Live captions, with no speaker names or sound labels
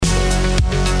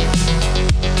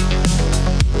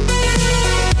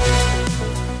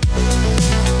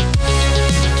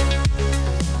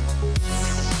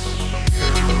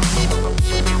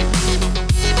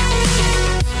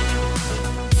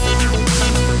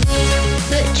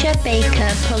Baker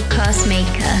Podcast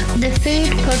Maker, the food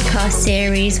podcast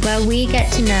series where we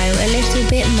get to know a little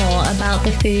bit more about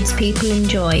the foods people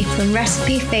enjoy, from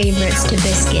recipe favourites to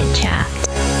biscuit chat.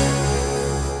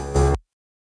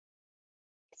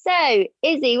 So,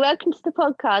 Izzy, welcome to the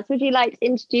podcast. Would you like to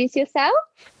introduce yourself?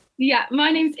 Yeah, my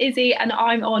name's Izzy and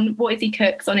I'm on What Izzy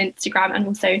Cooks on Instagram, and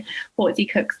also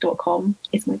whatizzycooks.com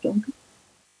is my blog.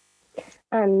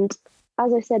 And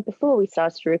as I said before we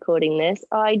started recording this,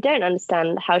 I don't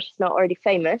understand how she's not already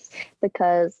famous,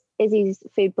 because Izzy's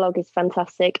food blog is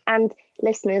fantastic. And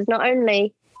listeners, not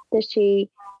only does she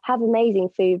have amazing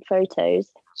food photos,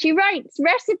 she writes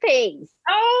recipes.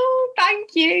 Oh, thank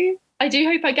you. I do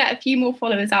hope I get a few more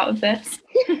followers out of this.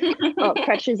 Oh,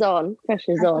 pressure's on.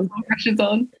 Pressure's on. Pressure's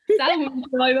on.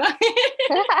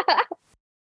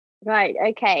 Right,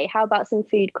 okay. How about some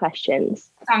food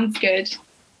questions? Sounds good.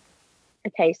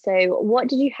 Okay, so what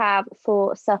did you have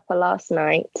for supper last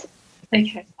night?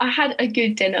 Okay, I had a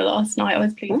good dinner last night. I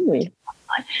was pleased with it last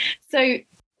night. So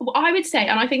I would say,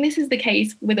 and I think this is the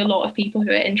case with a lot of people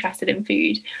who are interested in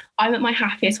food, I'm at my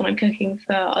happiest when I'm cooking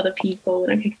for other people,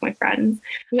 when I'm cooking for my friends.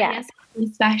 Yeah. It's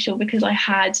really special because I've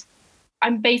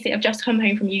just come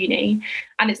home from uni,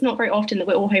 and it's not very often that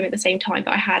we're all home at the same time,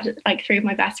 but I had like 3 of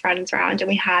my best friends around and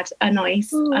we had a nice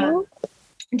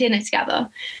dinner together.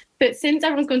 But since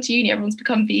everyone's gone to uni, everyone's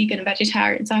become vegan and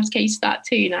vegetarian, so I have to cater to that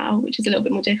too now, which is a little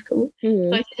bit more difficult.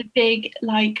 So I did a big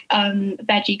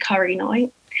veggie curry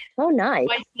night. Oh, nice.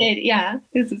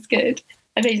 This is good.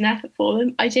 I made an effort for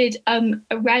them. I did a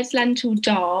red lentil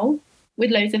dal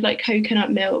with loads of like coconut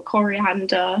milk,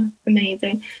 coriander,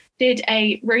 amazing. Did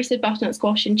a roasted butternut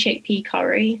squash and chickpea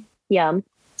curry. Yum.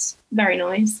 It's very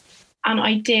nice. And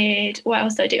I did, what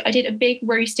else did I do? I did a big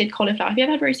roasted cauliflower. Have you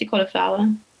ever had roasted cauliflower?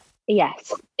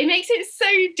 Yes. It makes it so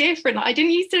different. Like, I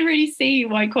didn't used to really see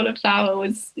why cauliflower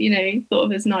was, thought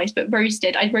of as nice, but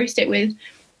roasted. I roast it with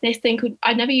this thing called,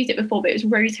 I'd never used it before, but it was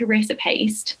rose harissa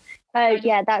paste. Oh,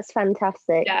 yeah, that's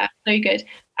fantastic. Yeah, so good.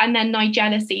 And then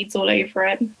nigella seeds all over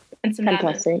it and some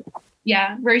fantastic. Lemon.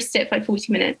 Yeah, roast it for like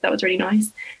 40 minutes. That was really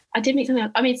nice. I did make something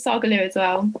else. I made sagaloo as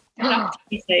well.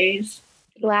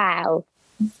 Wow.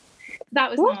 That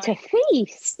was what nice. A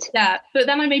feast. Yeah, but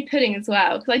then I made pudding as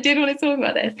well, because I did want to talk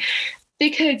about this,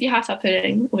 because you have to have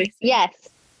pudding, obviously. Yes.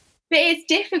 But it's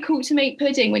difficult to make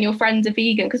pudding when your friends are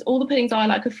vegan, because all the puddings I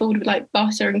like are filled with like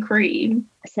butter and cream.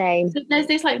 Same. So there's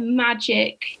this like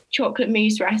magic chocolate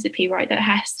mousse recipe, right, that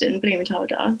Heston Blumenthal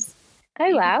does.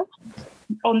 Oh, wow.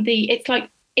 It's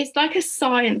like a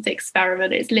science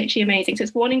experiment. It's literally amazing. So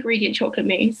it's 1 ingredient chocolate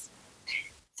mousse.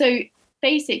 So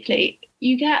basically,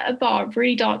 you get a bar of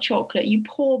really dark chocolate, you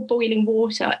pour boiling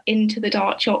water into the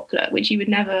dark chocolate, which you would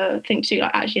never think to do,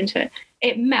 like actually into it.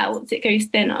 It melts, it goes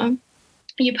thinner.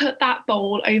 You put that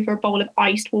bowl over a bowl of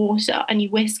iced water and you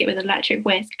whisk it with an electric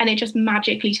whisk, and it just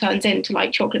magically turns into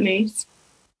like chocolate mousse.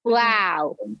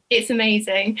 Wow. It's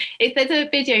amazing. There's a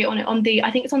video on it I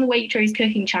think it's on the Waitrose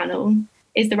cooking channel,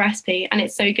 is the recipe, and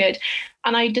it's so good.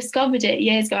 And I discovered it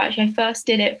years ago, actually. I first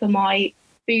did it for my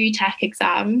food tech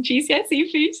exam,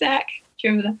 GCSE food tech. Do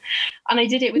you remember that? And I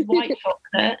did it with white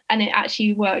chocolate, and it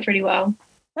actually worked really well.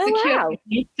 Oh,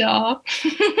 wow.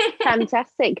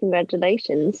 Fantastic.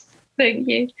 Congratulations. Thank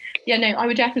you. Yeah, no, I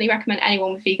would definitely recommend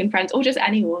anyone with vegan friends, or just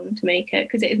anyone, to make it,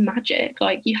 because it is magic.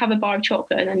 Like, you have a bar of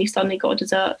chocolate and then you suddenly got a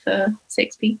dessert for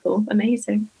 6 people.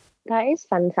 Amazing. That is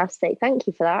fantastic. Thank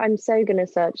you for that. I'm so going to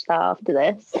search that after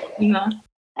this. Yeah.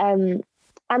 And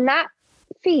that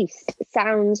feast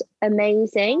sounds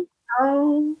amazing.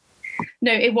 Oh,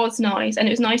 no, it was nice. And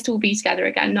it was nice to all be together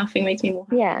again. Nothing makes me more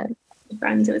happy. Yeah. With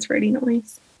friends. It was really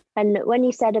nice. And when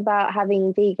you said about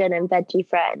having vegan and veggie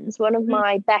friends, one of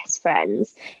my best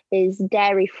friends is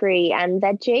dairy-free and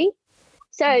veggie.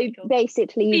 So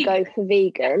basically you go for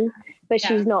vegan, but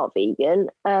she's not vegan.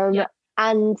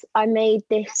 And I made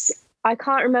this, I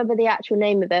can't remember the actual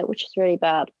name of it, which is really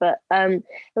bad, but it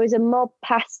was a mob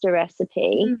pasta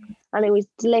recipe and it was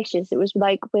delicious. It was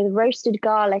like with roasted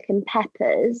garlic and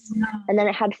peppers, and then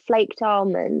it had flaked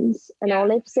almonds and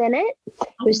olives in it.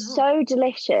 It was so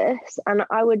delicious, and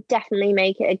I would definitely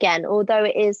make it again, although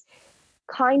it is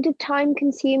kind of time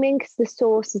consuming because the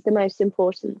sauce is the most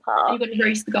important part. You've got to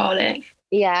roast the garlic.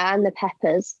 Yeah, and the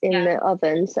peppers in the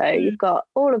oven. So you've got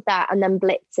all of that and then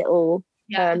blitz it all.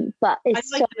 Yeah. But it's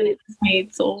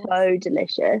so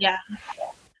delicious. Yeah.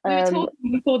 We were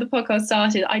talking before the podcast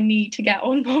started, I need to get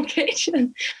on Mob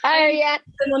Kitchen. Oh, yeah.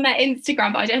 I'm on their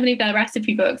Instagram, but I definitely have their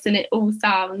recipe books, and it all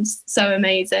sounds so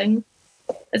amazing,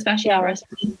 especially our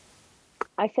recipe.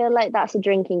 I feel like that's a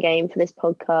drinking game for this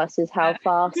podcast, is how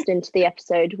fast into the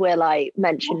episode we're like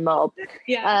mention Mob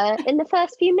in the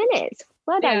first few minutes.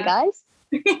 Well done, guys.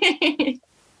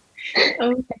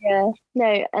 Oh, Yeah.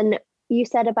 No, and you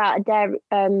said about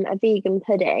a vegan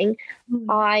pudding.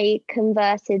 I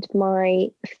converted my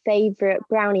favorite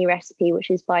brownie recipe, which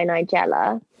is by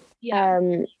Nigella. yeah.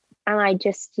 And I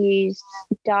just used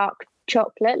dark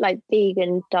chocolate, like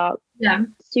vegan dark, Yeah.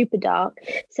 super dark.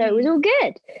 So it was all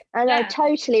good. And I Yeah.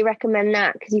 totally recommend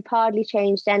that because you've hardly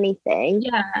changed anything.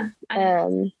 Yeah.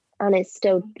 And it's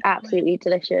still absolutely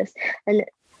delicious. And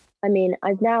I mean,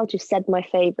 I've now just said my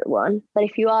favorite one, but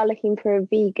if you are looking for a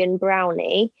vegan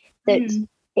brownie that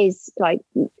is like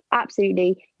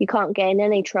absolutely, you can't get in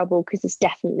any trouble because it's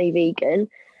definitely vegan,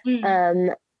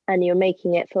 and you're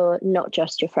making it for not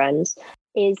just your friends,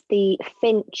 is the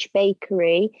Finch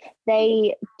Bakery.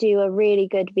 They do a really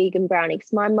good vegan brownie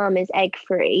because my mum is egg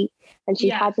free and she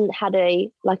hasn't had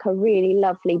a really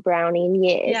lovely brownie in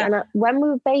years. And when we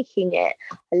were baking it,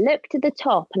 I looked at the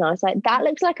top and I was like, that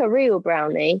looks like a real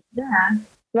brownie. Yeah.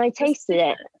 And I tasted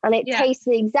it and it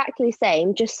tasted exactly the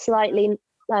same, just slightly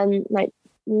like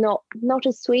not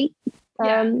as sweet.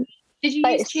 Did you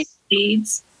use chia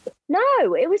seeds?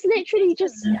 No, it was literally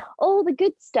just all the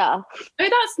good stuff. Oh,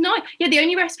 that's nice. Yeah, the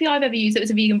only recipe I've ever used that was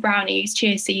a vegan brownie used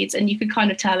chia seeds, and you could kind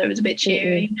of tell it was a bit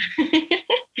chewy.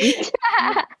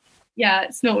 Yeah,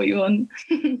 it's not what you want.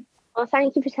 Well,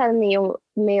 thank you for telling me your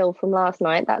meal from last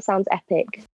night. That sounds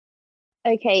epic.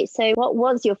 Okay, so what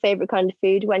was your favourite kind of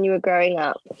food when you were growing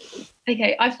up?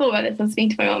 Okay, I've thought about this. I was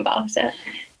speaking to my mum about it.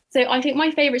 So I think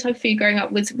my favourite type of food growing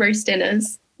up was roast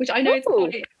dinners, which I know is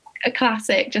quite a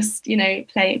classic, just,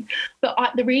 plain. But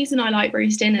the reason I like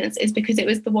roast dinners is because it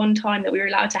was the one time that we were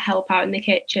allowed to help out in the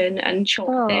kitchen and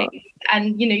chop things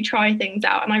and, try things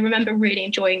out. And I remember really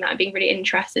enjoying that and being really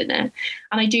interested in it.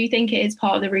 And I do think it is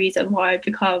part of the reason why I've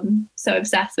become so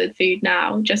obsessed with food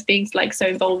now, just being so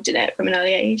involved in it from an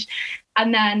early age.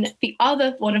 And then the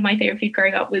other one of my favourite food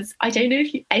growing up was, I don't know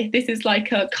if this is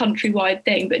like a countrywide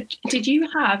thing, but did you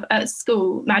have at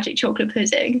school magic chocolate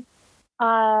pudding?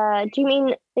 Do you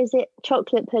mean, is it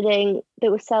chocolate pudding that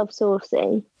was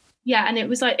self-sourcing? Yeah, and it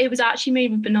was actually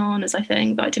made with bananas, I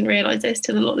think, but I didn't realise this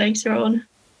till a lot later on.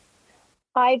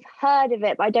 I've heard of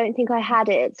it, but I don't think I had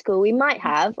it at school. We might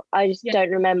have. I just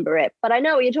don't remember it. But I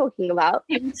know what you're talking about.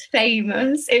 It was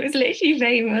famous. It was literally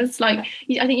famous. I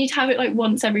think you'd have it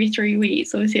once every 3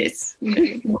 weeks. Obviously, it's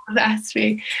not the best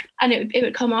food. And it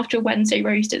would come after a Wednesday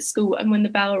roast at school. And when the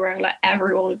bell rang,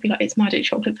 everyone would be like, it's magic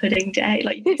chocolate pudding day.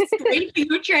 Scraping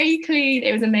your tray clean.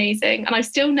 It was amazing. And I've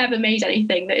still never made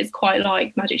anything that is quite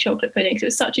like magic chocolate pudding. So it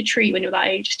was such a treat when you're that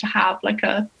age to have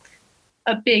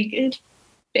a big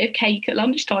bit of cake at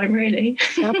lunchtime, really.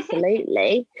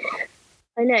 Absolutely.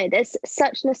 I know there's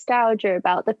such nostalgia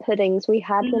about the puddings we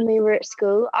had when we were at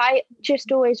school. I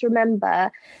just always remember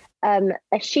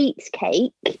a sheets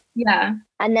cake,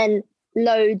 and then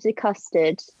loads of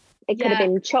custard. It could have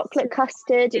been chocolate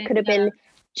custard, it could have been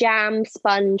jam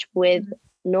sponge with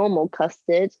normal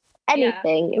custard,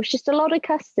 anything. It was just a lot of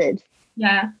custard.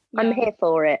 I'm here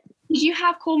for it. Did you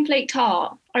have cornflake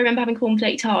tart? I remember having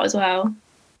cornflake tart as well.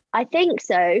 I think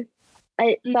so,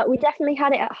 but we definitely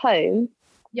had it at home.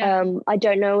 I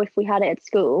don't know if we had it at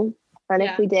school, and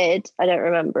if we did, I don't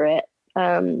remember it.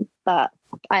 But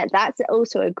that's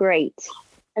also a great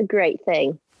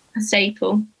thing. A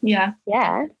staple, yeah.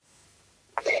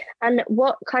 And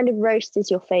what kind of roast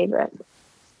is your favourite?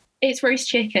 It's roast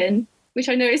chicken, which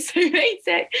I know is so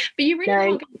basic, but you really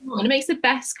can't go wrong. It makes the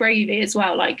best gravy as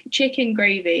well. Chicken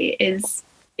gravy is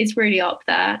really up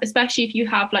there, especially if you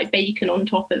have bacon on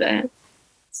top of it.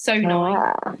 So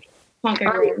nice. Can't go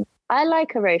wrong. I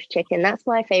like a roast chicken. That's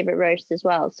my favourite roast as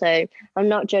well. So I'm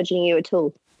not judging you at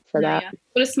all for that. Yeah.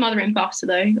 Got to smother it in butter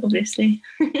though, obviously.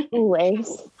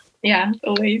 Always. Yeah,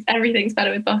 always. Everything's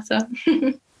better with butter.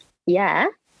 Yeah.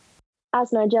 As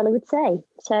Nigella would say.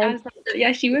 So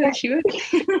yeah, she would. She would.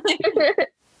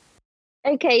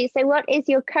 Okay, so what is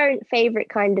your current favourite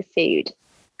kind of food?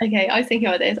 Okay, I was thinking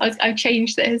about this. I've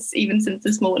changed this even since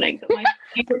this morning. But my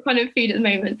favourite kind of food at the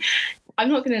moment, I'm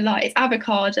not going to lie, it's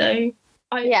avocado.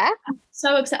 I'm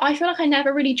so upset. I feel like I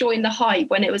never really joined the hype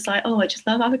when it was I just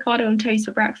love avocado on toast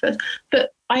for breakfast.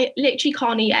 But I literally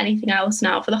can't eat anything else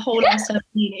now for the whole rest of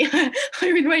uni. I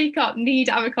would wake up, need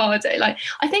avocado.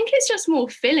 I think it's just more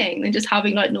filling than just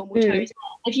having normal toast.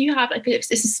 If you have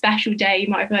it's a special day, you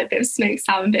might have a bit of smoked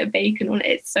salmon, a bit of bacon on it.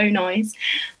 It's so nice.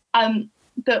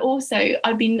 But also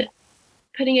I've been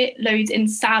putting it loads in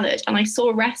salad, and I saw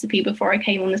a recipe before I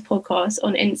came on this podcast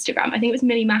on Instagram. I think it was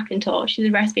Millie McIntosh. She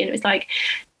did a recipe, and it was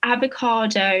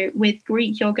avocado with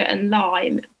Greek yogurt and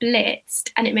lime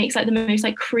blitzed, and it makes the most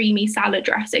creamy salad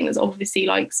dressing that's obviously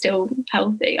still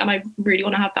healthy. And I really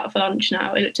want to have that for lunch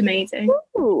now. It looked amazing.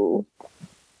 Ooh.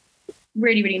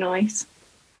 Really, really nice.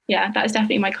 Yeah, that is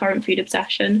definitely my current food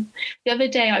obsession. The other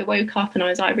day I woke up and I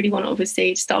was like, I really want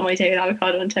obviously to start my day with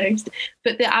avocado on toast,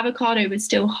 but the avocado was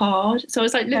still hard. So I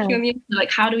was like looking on the internet,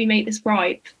 like, how do we make this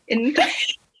ripe in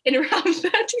in around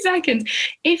 30 seconds?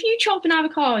 If you chop an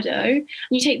avocado and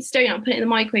you take the stone out and put it in the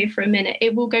microwave for a minute,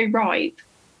 it will go ripe.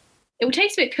 It will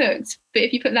taste a bit cooked, but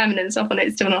if you put lemon and stuff on it,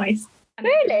 it's still nice. And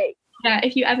Really? yeah,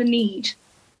 if you ever need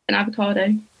an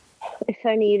avocado. If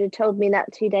only you'd have told me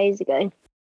that 2 days ago.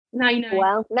 Now you know.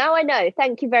 Well, now I know.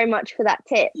 Thank you very much for that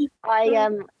tip.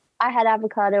 I had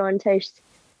avocado on toast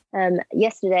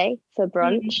yesterday for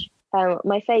brunch.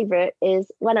 My favourite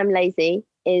is, when I'm lazy,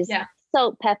 is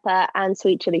salt, pepper and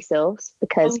sweet chili sauce,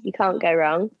 because you can't go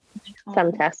wrong.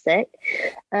 Fantastic.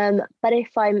 But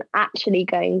if I'm actually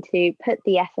going to put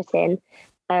the effort in,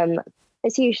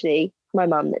 it's usually my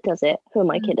mum that does it. Who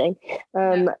am I kidding?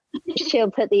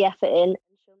 She'll put the effort in.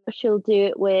 She'll do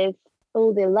it with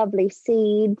all the lovely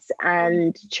seeds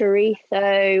and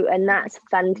chorizo, and that's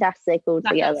fantastic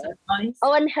altogether. So nice.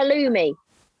 Oh, and halloumi.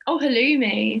 Oh,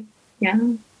 halloumi. Yeah.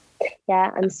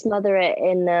 Yeah, and smother it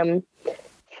in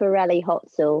Forelli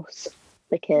hot sauce,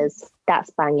 because that's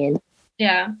banging.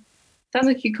 Yeah. Sounds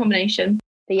like a good combination.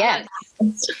 But yeah.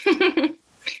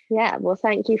 Yeah, well,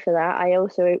 thank you for that. I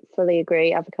also fully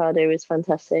agree. Avocado is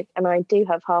fantastic. And I do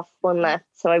have half one left,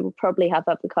 so I will probably have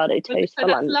avocado toast for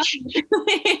lunch.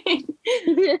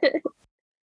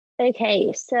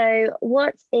 Okay, so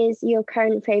what is your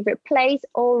current favourite place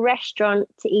or restaurant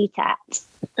to eat at?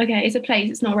 Okay, it's a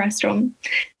place, it's not a restaurant.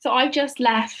 So I've just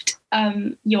left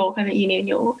York. I'm at uni in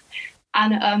York.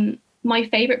 And my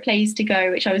favourite place to go,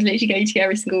 which I was literally going to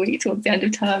every single week towards the end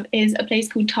of term, is a place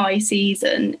called Thai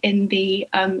Season in the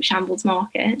Shambles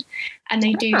Market. And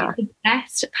they do the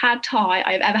best pad Thai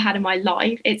I've ever had in my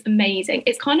life. It's amazing.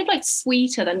 It's kind of like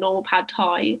sweeter than normal pad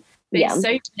Thai, but it's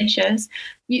so delicious.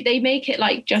 They make it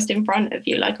like just in front of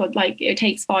you, like it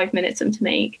takes 5 minutes for them to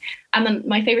make. And then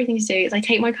my favourite thing to do is I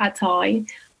take my pad Thai.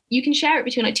 You can share it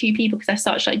between like 2 people because they're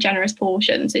such like generous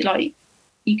portions. So like,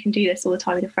 you can do this all the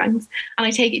time with your friends. And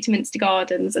I take it to Minster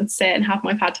Gardens and sit and have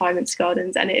my pad Thai in Minster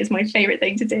Gardens, and it is my favourite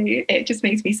thing to do. It just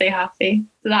makes me so happy.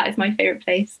 So that is my favourite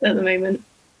place at the moment.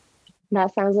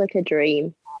 That sounds like a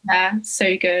dream. Yeah,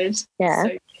 so good. Yeah.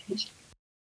 So good.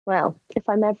 Well, if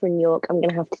I'm ever in York, I'm going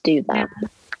to have to do that.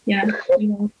 Yeah.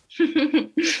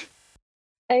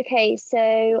 Okay,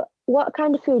 so what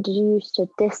kind of food did you used to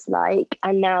dislike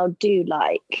and now do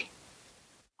like?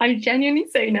 I'm genuinely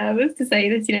so nervous to say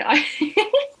this,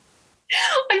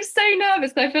 I'm so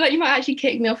nervous because I feel like you might actually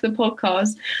kick me off the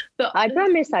podcast. But I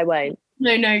promise I won't.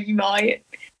 No, you might.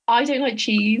 I don't like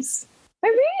cheese. Oh,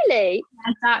 really?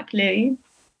 Exactly.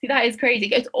 See, that is crazy.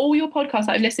 It's all your podcasts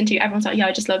that I've listened to, everyone's like, yeah,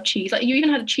 I just love cheese. Like, you even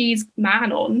had a cheese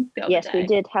man on the other Yes, day. we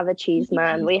did have a cheese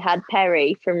man. We had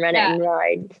Perry from Rennet and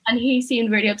Ride. And he seemed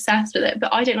really obsessed with it,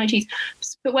 but I don't like cheese.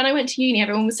 But when I went to uni,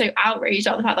 everyone was so outraged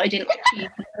at the fact that I didn't like cheese.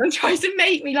 Everyone tries to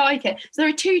make me like it. So there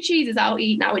are 2 cheeses I'll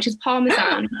eat now, which is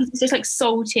Parmesan. It's just like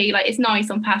salty, like it's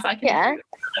nice on pasta.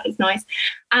 It's nice.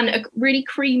 And a really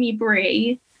creamy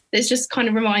brie. This just kind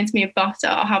of reminds me of butter.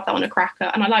 I'll have that on a cracker.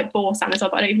 And I like Boursin as well,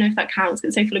 but I don't even know if that counts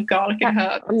because it's so full of garlic and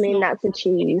herbs. I mean, that's a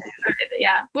cheese.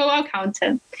 Yeah, well, I'll count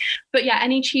it. But yeah,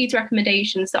 any cheese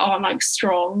recommendations that aren't like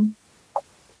strong,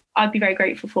 I'd be very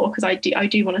grateful for, because I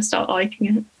do want to start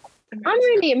liking it. I'm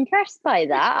really impressed by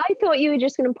that. I thought you were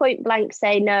just going to point blank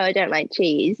say, no, I don't like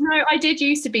cheese. No, I did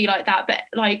used to be like that, but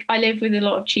like I live with a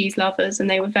lot of cheese lovers and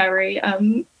they were very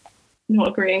not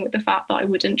agreeing with the fact that I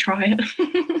wouldn't try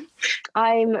it.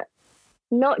 I'm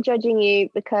not judging you,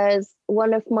 because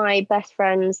one of my best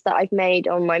friends that I've made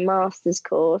on my master's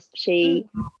course, she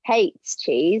hates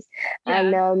cheese.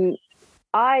 And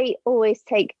I always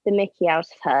take the mickey out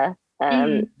of her.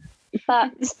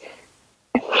 But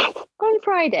on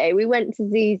Friday, we went to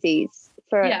Zizzi's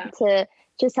to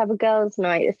just have a girls'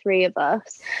 night, the 3 of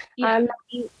us. And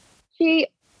she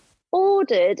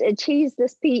ordered a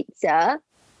cheeseless pizza.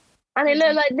 And it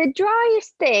looked like the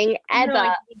driest thing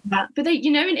ever. No, but they,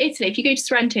 in Italy, if you go to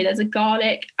Sorrento, there's a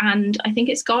garlic and I think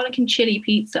it's garlic and chili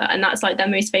pizza, and that's like their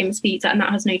most famous pizza, and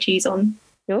that has no cheese on.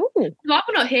 Oh, I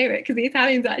will not hear it because the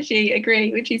Italians actually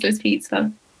agree with cheeseless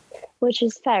pizza. Which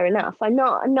is fair enough. I'm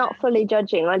not fully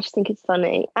judging. I just think it's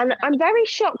funny, and I'm very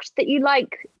shocked that you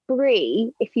like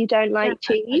brie if you don't like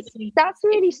cheese. That's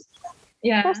really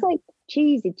That's like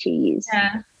cheesy cheese.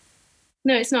 Yeah.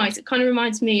 No, it's nice. It kind of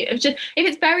reminds me of just, if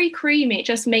it's very creamy, it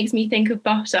just makes me think of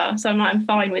butter. So I'm like, I'm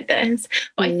fine with this.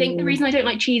 But I think the reason I don't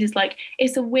like cheese is like,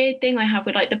 it's a weird thing I have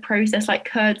with like the processed like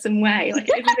curds and whey. Like,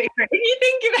 it's a bit, if you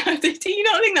think about it, do you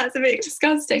not think that's a bit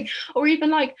disgusting? Or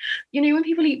even like, when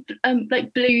people eat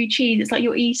like blue cheese, it's like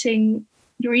you're eating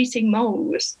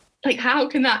mold. Like, how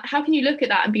can you look at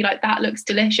that and be like, that looks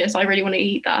delicious, I really want to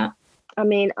eat that? I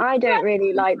mean, I don't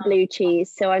really like blue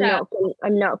cheese, so I'm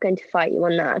not going to fight you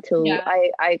on that at all. Yeah.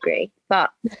 I agree.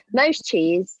 But most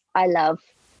cheese I love.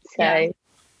 So Yeah.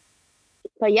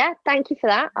 But yeah, thank you for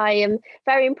that. I am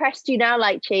very impressed you now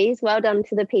like cheese. Well done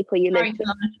to the people you lived with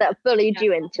that bullied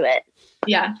you into it.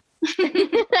 Yeah.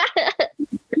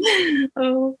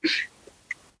 Oh.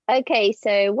 Okay,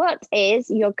 so what is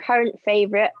your current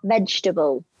favourite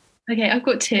vegetable? Okay, I've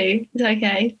got two. Is that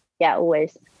okay? Yeah,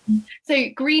 always. So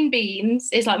green beans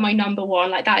is like my number one.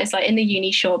 Like that is like in the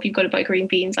uni shop, you've got to buy green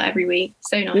beans like every week.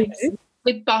 So nice. Mm-hmm.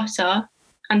 With butter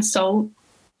and salt.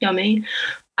 Yummy.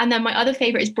 And then my other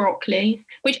favourite is broccoli,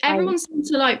 which everyone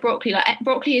seems to like broccoli. Like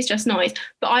broccoli is just nice,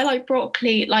 but I like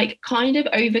broccoli like kind of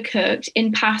overcooked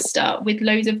in pasta with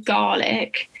loads of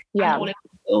garlic and olive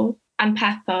oil and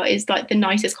pepper is like the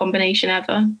nicest combination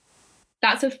ever.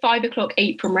 That's a 5 o'clock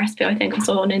 8 from recipe I think I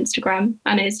saw on Instagram,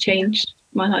 and it's changed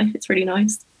my life. It's really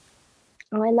nice.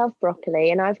 Oh, I love broccoli,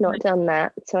 and I've not done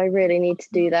that, so I really need to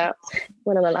do that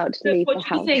when I'm allowed to leave the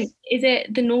house. What do you think? Is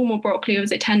it the normal broccoli or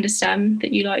is it tender stem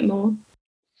that you like more?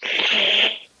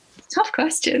 Tough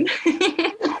question.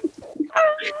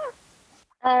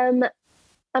 I'm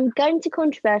going to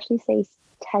controversially say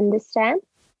tender stem.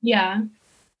 Yeah.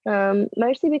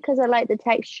 Mostly because I like the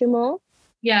texture more.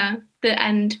 Yeah, the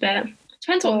end bit.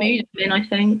 Depends what mood you're in, I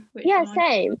think. Yeah,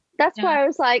 same. That's why I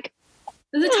was like,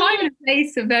 there's a time and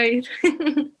place for both.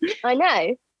 I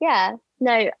know. Yeah.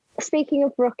 No, speaking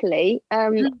of broccoli,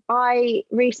 I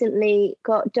recently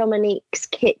got Dominique's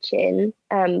Kitchen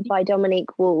by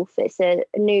Dominique Wolf. It's a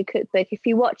new cookbook. If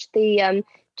you watch the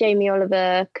Jamie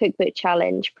Oliver Cookbook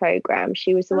Challenge program,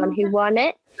 she was the one who won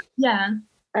it. Yeah.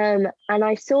 And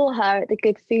I saw her at the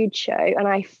Good Food Show and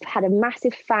I had a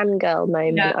massive fangirl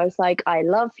moment. Yeah. I was like, I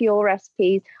love your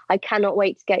recipes. I cannot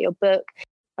wait to get your book.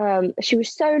 She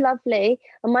was so lovely.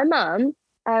 And my mum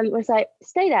was like,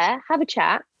 stay there, have a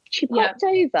chat. She popped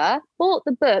over, bought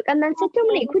the book, and then said,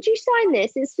 Dominique, would you sign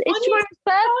this? It's Joanne's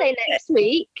birthday next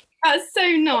week. That's so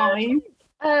nice.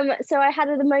 So I had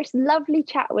the most lovely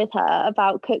chat with her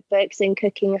about cookbooks and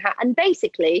cooking, and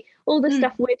basically all the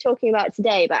stuff we're talking about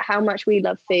today about how much we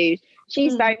love food.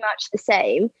 She's very much the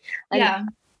same. And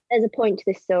there's a point to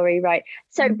this story, right?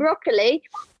 So broccoli.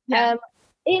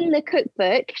 In the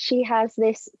cookbook, she has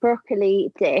this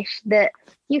broccoli dish that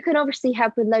you can obviously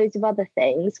have with loads of other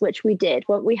things, which we did.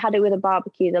 Well, we had it with a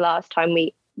barbecue the last time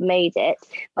we made it,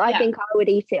 but I think I would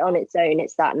eat it on its own.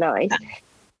 It's that nice.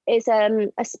 It's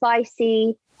a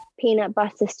spicy peanut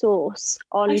butter sauce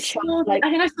on. I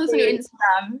think I saw some on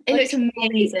Instagram. It looks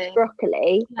amazing.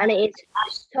 Broccoli, and it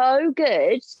is so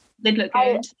good. They look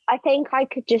good. I think I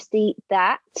could just eat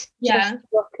that. Just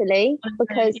broccoli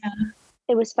because.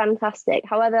 It was fantastic.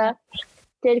 However,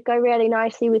 did go really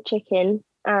nicely with chicken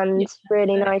and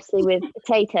really nicely with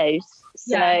potatoes.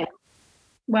 So,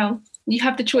 well, you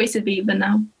have the choice of either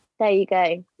now. There you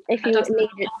go. If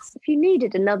you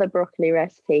needed another broccoli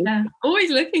recipe,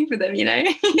 always looking for them, you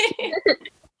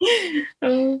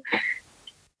know.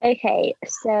 Okay,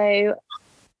 so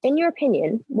in your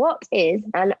opinion, what is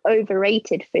an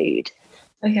overrated food?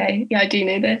 Okay, I do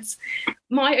know this.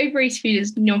 My overrated food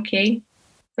is gnocchi.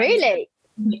 Really?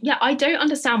 Yeah, I don't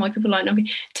understand why people like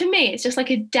gnocchi. To me, it's just like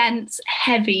a dense,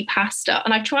 heavy pasta.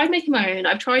 And I've tried making my own.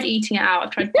 I've tried eating it out. I've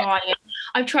tried buying it.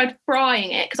 I've tried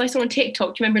frying it because I saw on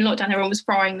TikTok, do you remember in lockdown, everyone was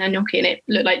frying their gnocchi and it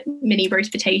looked like mini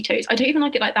roast potatoes. I don't even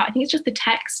like it like that. I think it's just the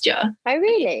texture. Oh,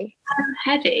 really? It's so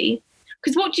heavy.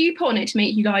 Because what do you put on it to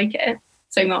make you like it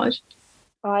so much?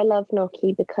 I love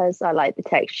gnocchi because I like the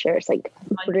texture. It's like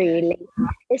really,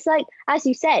 it's like, as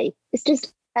you say, it's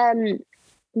just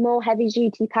more heavy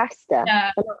duty pasta.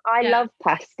 I love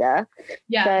pasta.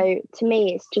 So to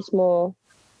me, it's just more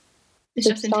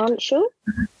substantial.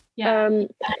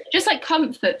 Just like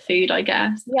comfort food, I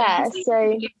guess. Yeah.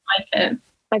 So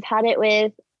I've had it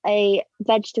with a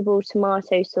vegetable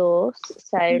tomato sauce.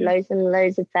 So loads and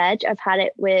loads of veg. I've had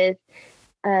it with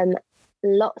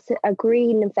lots of a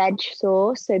green veg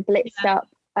sauce. So blitzed up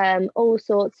all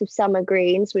sorts of summer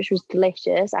greens, which was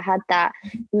delicious. I had that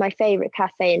in my favourite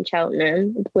cafe in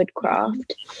Cheltenham,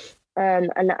 Woodcraft.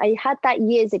 And I had that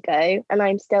years ago and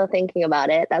I'm still thinking about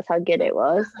it. That's how good it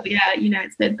was. Yeah, you know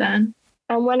it's good then.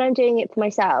 And when I'm doing it for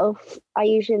myself, I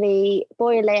usually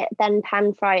boil it, then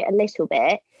pan fry it a little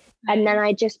bit. And then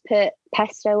I just put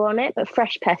pesto on it, but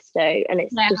fresh pesto. And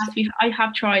it's I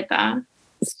have tried that.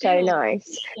 So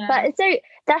nice. But so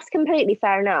that's completely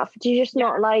fair enough. Do you just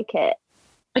not like it?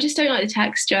 I just don't like the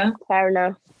texture. Fair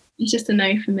enough. It's just a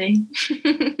no for me.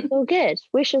 Well, good.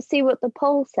 We shall see what the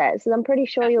poll says. I'm pretty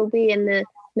sure you'll be in the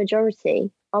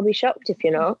majority. I'll be shocked if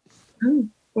you're not.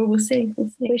 Well, we'll see. We'll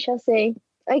see. We shall see.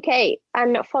 Okay,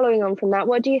 and following on from that,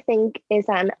 what do you think is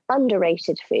an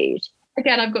underrated food?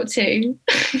 Again, I've got two.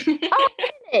 Oh,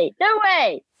 really? No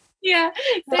way. Yeah.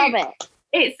 Love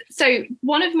it. So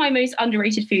one of my most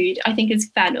underrated food, I think, is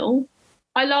fennel.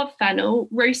 I love fennel.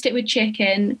 Roast it with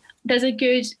chicken. There's a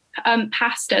good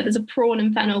pasta. There's a prawn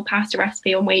and fennel pasta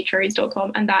recipe on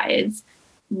waitrose.com, and that is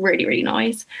really, really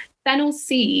nice. Fennel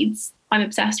seeds, I'm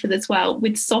obsessed with as well,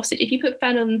 with sausage. If you put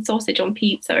fennel and sausage on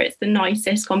pizza, it's the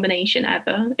nicest combination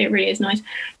ever. It really is nice.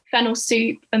 Fennel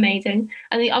soup, amazing.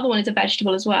 And the other one is a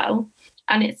vegetable as well,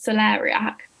 and it's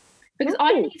celeriac. Because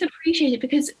I don't think it's appreciated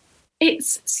because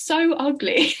it's so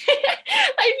ugly.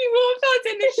 Like, you walk past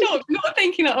in the shop, not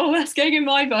thinking like, oh, that's going in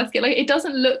my basket. Like, it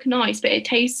doesn't look nice, but it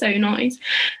tastes so nice.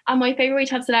 And my favourite way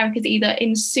to have celeriac is either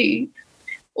in soup,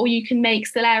 or you can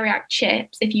make celeriac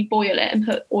chips if you boil it and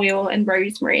put oil and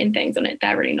rosemary and things on it.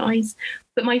 They're really nice.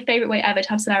 But my favourite way ever to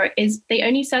have celeriac is they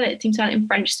only sell it in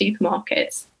French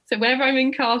supermarkets. So whenever I'm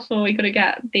in Carrefour, you got to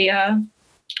get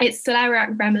it's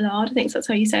celeriac remoulade, I think that's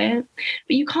how you say it.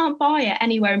 But you can't buy it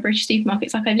anywhere in British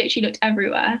supermarkets. Like, I've literally looked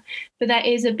everywhere. But there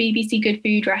is a BBC Good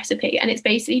Food recipe, and it's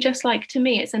basically just like, to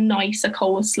me, it's a nicer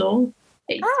coleslaw.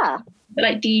 It's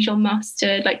like Dijon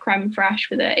mustard, like creme fraiche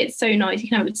with it. It's so nice. You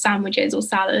can have it with sandwiches or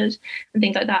salad and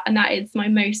things like that. And that is my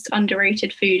most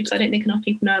underrated food because I don't think enough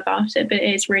people know about it, but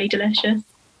it is really delicious.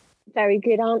 Very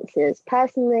good answers.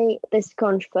 Personally, this is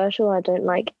controversial. I don't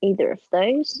like either of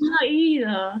those. Not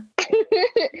either.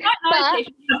 If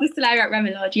you have the celeriac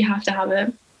remoulade, you have to have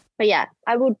it. But yeah,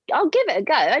 I'll give it a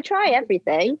go. I try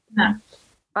everything. Yeah.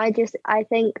 I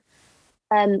think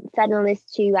fennel is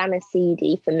too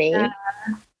aniseedy for me.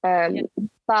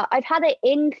 But I've had it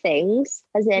in things,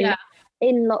 as in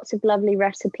in lots of lovely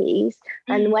recipes,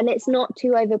 and when it's not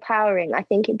too overpowering, I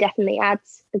think it definitely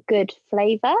adds a good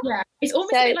flavour. Yeah, it's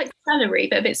almost a bit like celery,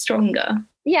 but a bit stronger.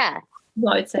 Yeah,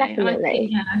 what I'd say.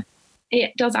 Definitely.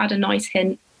 It does add a nice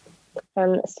hint.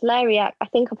 Celeriac, I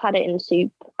think I've had it in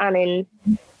soup and in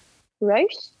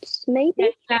roasts,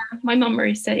 maybe. Yeah, my mum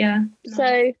roasts it. Yeah.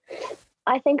 So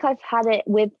I think I've had it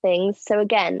with things. So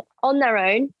again, on their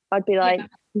own, I'd be like,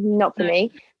 not for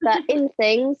me. But in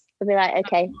things, I'd be like,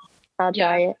 okay, I'll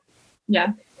try it.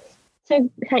 Yeah. So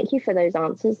thank you for those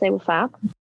answers. They were fab.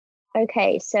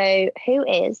 Okay, so who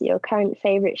is your current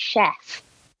favourite chef?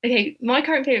 Okay, my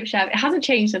current favourite chef, it hasn't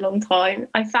changed in a long time.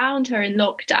 I found her in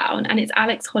lockdown, and it's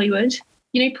Alex Hollywood.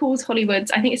 You know, Paul's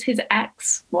Hollywood's, I think it's his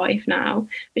ex-wife now,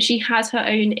 but she has her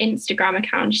own Instagram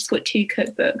account. She's got 2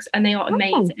 cookbooks, and they are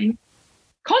amazing.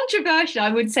 Controversial, I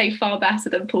would say, far better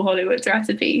than Paul Hollywood's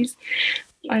recipes.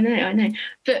 I know.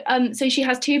 But so she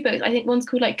has 2 books. I think one's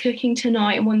called like Cooking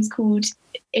Tonight and one's called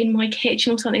In My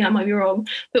Kitchen or something. That might be wrong.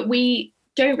 But we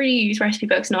don't really use recipe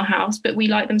books in our house, but we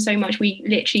like them so much we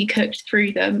literally cooked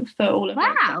through them for all of it.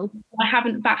 Wow. I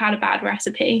haven't had a bad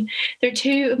recipe. There are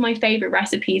 2 of my favourite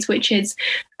recipes, which is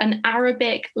an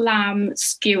Arabic lamb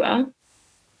skewer.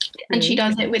 And she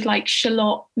does it with like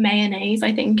shallot mayonnaise,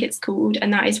 I think it's called,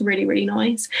 and that is really, really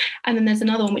nice. And then there's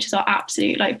another one which is our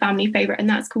absolute like family favourite, and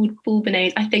that's called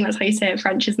bouillabaisse. I think that's how you say it.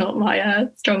 French is not my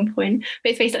strong point, but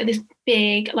it's basically this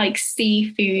big like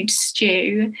seafood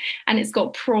stew, and it's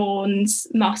got prawns,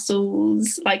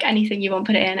 mussels, like anything you want,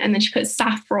 put it in. And then she puts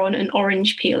saffron and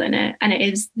orange peel in it, and it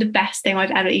is the best thing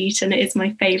I've ever eaten. It is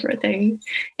my favourite thing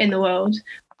in the world.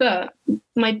 But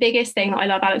my biggest thing that I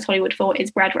love Alex Hollywood for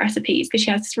is bread recipes, because she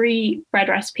has 3 bread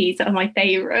recipes that are my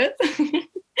favourite.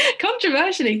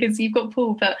 Controversially, because you've got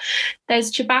Paul, but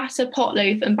there's ciabatta, pot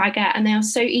loaf and baguette, and they are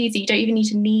so easy. You don't even need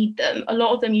to knead them. A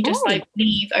lot of them you just like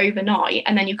leave overnight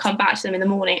and then you come back to them in the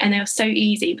morning, and they are so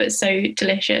easy but so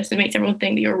delicious. It makes everyone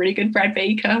think that you're a really good bread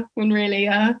baker when really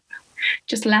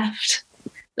just left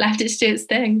it to do its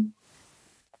thing.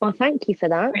 Well, thank you for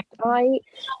that. I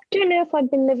don't know if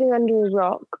I've been living under a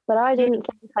rock, but I didn't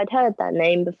think I'd heard that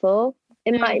name before.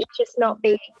 It might just not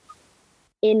be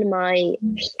in my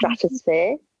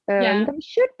stratosphere, but it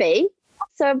should be.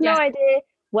 So I've no idea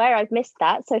where I've missed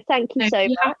that. So thank you so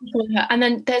much. And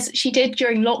then she did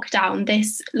during lockdown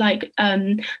this like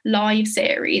live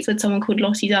series with someone called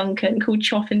Lottie Duncan called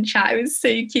Chop and Chat. It was so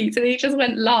cute. So they just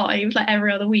went live like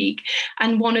every other week,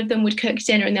 and one of them would cook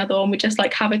dinner and the other one would just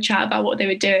like have a chat about what they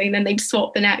were doing. And then they'd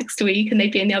swap the next week and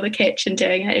they'd be in the other kitchen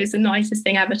doing it. It was the nicest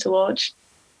thing ever to watch.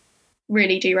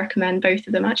 Really do recommend both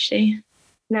of them, actually.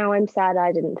 Now I'm sad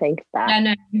I didn't think of that. Yeah,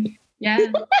 no.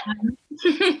 Yeah.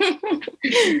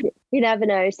 You never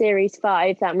know. Series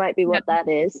 5, that might be what that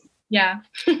is. Yeah.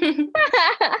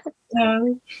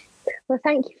 Well,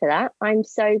 thank you for that. I'm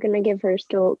so going to give her a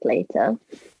stalk later.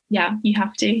 Yeah, you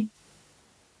have to.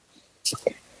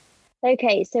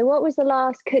 Okay, so what was the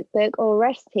last cookbook or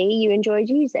recipe you enjoyed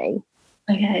using?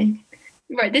 Okay.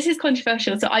 Right, this is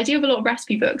controversial. So I do have a lot of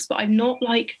recipe books, but I'm not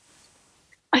like,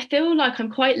 I feel like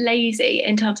I'm quite lazy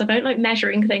in terms of I don't like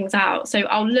measuring things out. So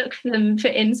I'll look for them for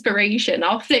inspiration.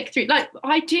 I'll flick through, like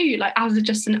I do, like as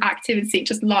just an activity,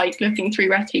 just like looking through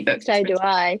recipe books. So do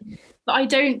I. But I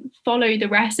don't follow the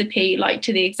recipe like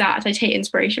to the exact. I take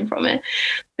inspiration from it.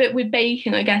 But with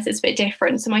baking, I guess it's a bit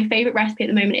different. So my favourite recipe at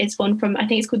the moment is one from, I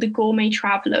think it's called the Gourmet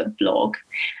Traveller blog.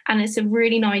 And it's a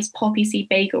really nice poppy seed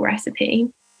bagel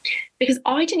recipe. Because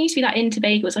I didn't used to be that into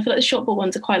bagels. I feel like the shop bought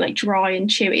ones are quite like dry and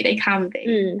chewy. They can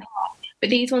be. But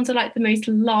these ones are like the most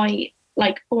light,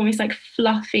 like almost like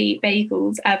fluffy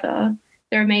bagels ever.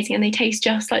 They're amazing. And they taste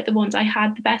just like the ones I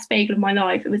had. The best bagel of my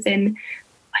life. It was in,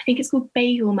 I think it's called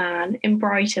Bagel Man in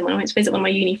Brighton when I went to visit one of my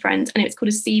uni friends, and it's called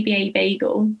a CBA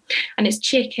bagel, and it's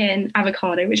chicken,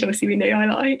 avocado, which obviously we know I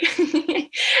like,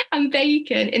 and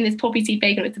bacon in this poppy seed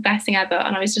bagel. It's the best thing ever,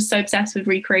 and I was just so obsessed with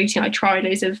recreating. I tried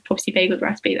loads of poppy seed bagel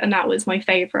recipes, and that was my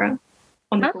favourite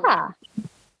on the board.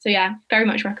 So yeah, very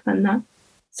much recommend that.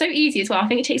 So easy as well. I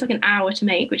think it takes like an hour to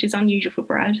make, which is unusual for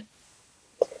bread.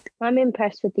 I'm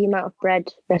impressed with the amount of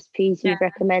bread recipes you've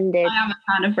recommended. I am a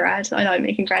fan of bread. I like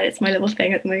making bread. It's my little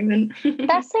thing at the moment.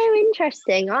 That's so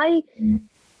interesting. I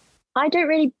don't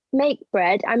really make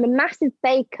bread. I'm a massive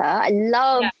baker. I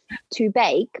love to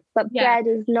bake, but bread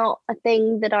is not a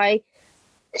thing that I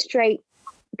straight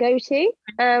go to.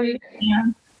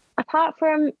 Apart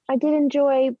from, I did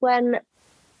enjoy when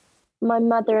my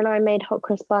mother and I made hot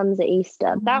cross buns at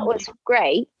Easter. That was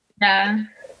great. Yeah.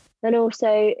 And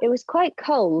also, it was quite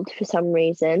cold for some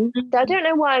reason. I don't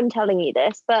know why I'm telling you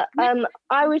this, but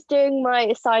I was doing my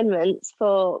assignments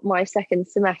for my second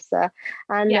semester,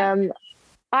 and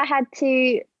I had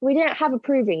to, we didn't have a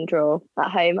proving drawer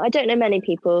at home. I don't know many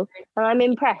people, and I'm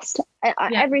impressed.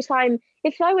 Every time,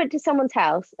 if I went to someone's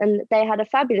house and they had a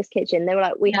fabulous kitchen, they were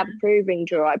like, we have a proving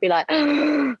drawer. I'd be like,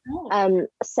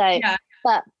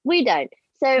 but we don't.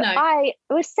 So I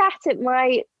was sat at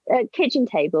my kitchen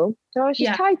table, and I was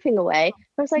just typing away.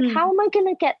 I was like, how am I going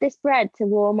to get this bread to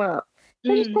warm up?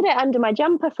 So I just put it under my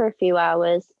jumper for a few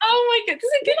hours. Oh my God,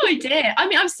 that's a good idea. I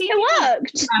mean, I've seen it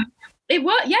worked. It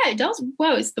worked. Yeah, it does.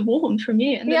 Well, it's the warmth from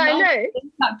you. And I know.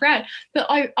 That bread. But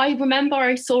I remember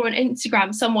I saw on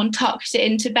Instagram someone tucked it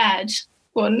into bed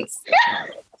once.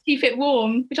 Keep it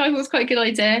warm, which I thought was quite a good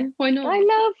idea. Why not? I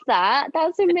love that.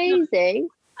 That's amazing.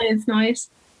 It's nice.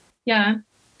 Yeah.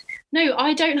 No,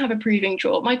 I don't have a proving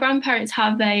drawer. My grandparents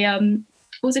have a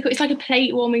what's it called? It's like a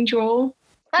plate warming drawer.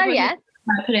 Oh yeah.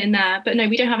 I put it in there. But no,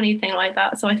 we don't have anything like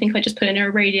that. So I think I just put it in a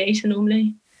radiator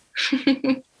normally.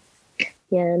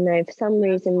 Yeah, no, for some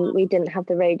reason we didn't have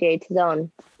the radiators on.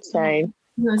 So it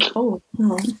was cold.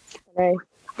 Oh.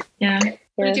 Yeah.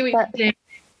 What do we do?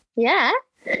 Yeah.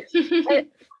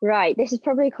 Right, this is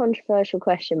probably a controversial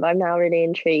question, but I'm now really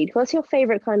intrigued. What's your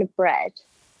favourite kind of bread?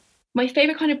 My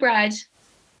favourite kind of bread.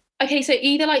 Okay, so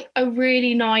either like a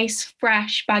really nice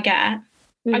fresh baguette.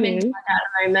 I'm into baguette at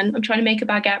the moment. I'm trying to make a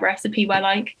baguette recipe where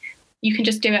like you can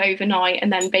just do it overnight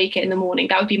and then bake it in the morning.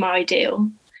 That would be my ideal.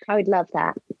 I would love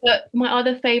that. But my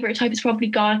other favourite type is probably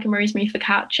garlic and rosemary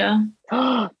focaccia.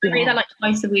 I read that like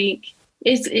twice a week.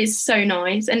 It's so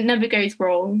nice and it never goes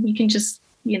wrong. You can just,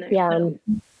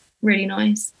 really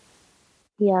nice.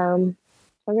 Yeah.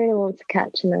 I really want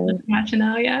focaccia now. Focaccia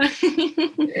now, yeah.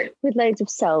 With loads of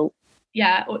salt.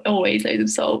 Yeah, always loads of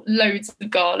salt. Loads of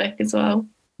garlic as well.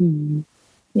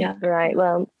 Yeah. Right,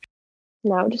 well,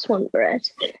 now I just want bread.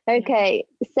 Okay,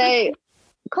 so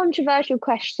controversial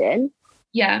question.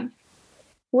 Yeah.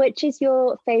 Which is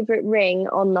your favourite ring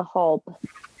on the hob?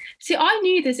 See, I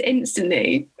knew this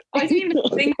instantly. I didn't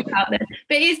even think about this.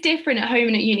 But it is different at home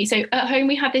and at uni. So at home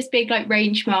we have this big like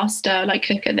Rangemaster like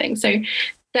cooker thing. So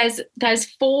there's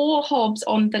 4 hobs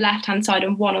on the left-hand side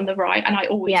and 1 on the right. And I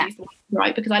always use the one on the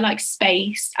right because I like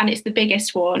space and it's the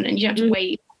biggest one and you don't have to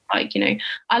wait. Like,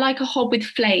 I like a hob with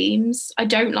flames. I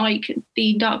don't like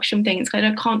the induction things because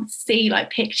I can't see,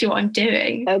 picture what I'm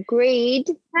doing. Agreed.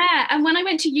 Yeah, and when I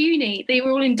went to uni, they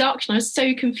were all induction. I was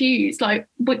so confused. I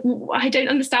don't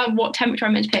understand what temperature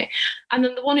I'm meant to pick. And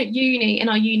then the one at uni, in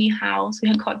our uni house, we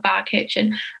had quite a bad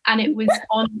kitchen, and it was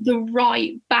on the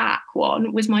right back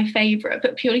one was my favourite,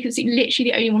 but purely because it's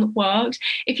literally the only one that worked.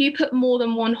 If you put more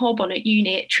than one hob on at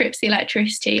uni, it trips the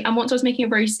electricity. And once I was making a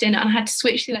roast dinner, and I had to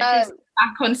switch the electricity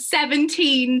back on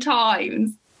 17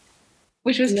 times,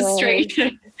 which was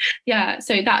frustrating. Yeah,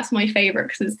 so that's my favourite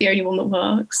because it's the only one that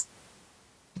works.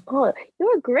 Oh,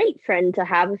 you're a great friend to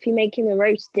have if you're making a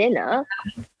roast dinner.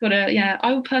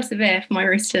 I will persevere for my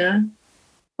roast dinner.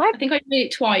 I think I did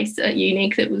it twice at uni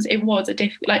because it was a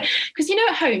difficult, like, because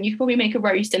at home you could probably make a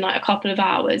roast in like a couple of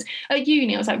hours. At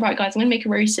uni I was like, right guys, I'm gonna make a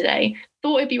roast today.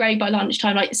 Thought it'd be ready by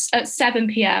lunchtime. Like at 7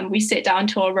 p.m. we sit down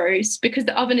to our roast because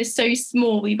the oven is so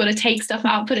small. We've got to take stuff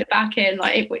out, put it back in.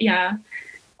 Like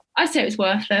I'd say it was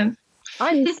worth it.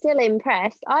 I'm still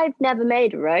impressed. I've never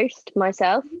made a roast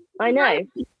myself. I know.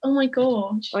 Oh my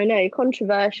gosh. I know,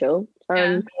 controversial.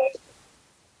 We're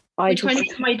trying to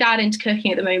get my dad into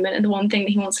cooking at the moment, and the one thing that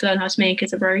he wants to learn how to make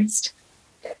is a roast.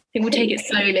 I think we'll take it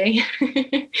slowly.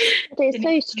 It's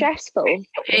so stressful.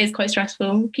 It is quite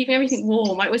stressful. Keeping everything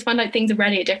warm. I always find like things are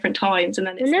ready at different times, and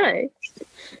then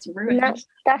it's ruined.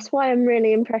 That's why I'm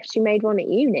really impressed you made one at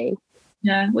uni.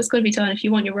 Yeah, what's got to be done if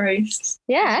you want your roast?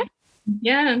 Yeah.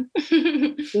 Yeah.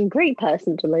 You're a great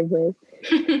person to live with.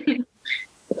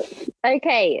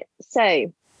 Okay,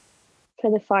 so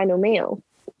for the final meal.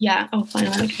 Yeah. Oh,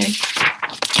 final. Okay.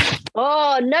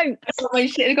 Oh, notes. Oh, my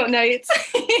shit, I got notes.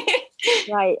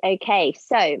 Right. Okay.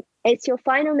 So it's your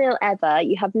final meal ever.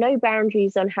 You have no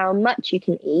boundaries on how much you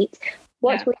can eat.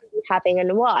 What will you be having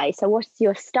and why? So what's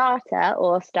your starter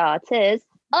or starters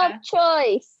of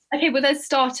choice? Okay, well, there's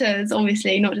starters,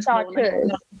 obviously, not just starters.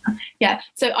 Yeah,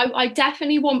 so I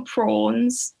definitely want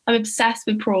prawns. I'm obsessed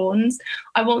with prawns.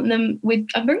 I want them with,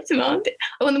 I'm very demanding.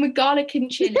 I want them with garlic and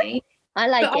chili. I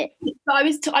like it. I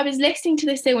was listening to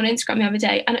this thing on Instagram the other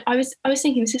day, and I was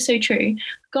thinking, this is so true.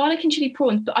 Garlic and chili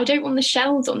prawns, but I don't want the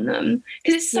shells on them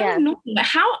because it's so annoying. Like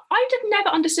I've never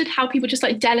understood how people just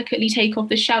like delicately take off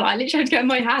the shell. I literally have to get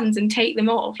my hands and take them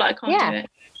off. Like I can't do it.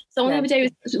 Someone the other day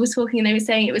was talking, and they were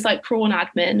saying it was like prawn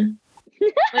admin.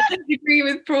 I don't agree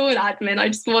with prawn admin. I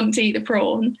just want to eat the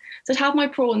prawn. So I'd have my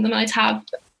prawns, and I'd have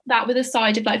that with a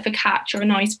side of like focaccia or a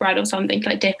nice bread or something to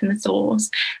like dip in the sauce.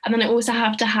 And then I also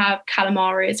have to have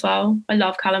calamari as well. I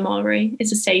love calamari.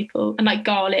 It's a staple. And like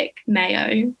garlic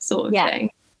mayo sort of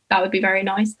thing. That would be very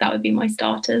nice. That would be my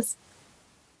starters.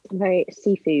 Very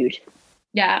seafood.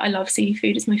 Yeah, I love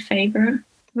seafood. It's my favourite.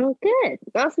 Oh, good.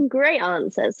 That's some great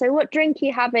answers. So what drink are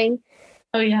you having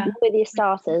with your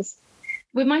starters?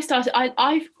 With my starter,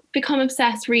 I've become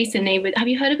obsessed recently with, have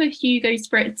you heard of a Hugo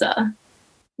Spritzer?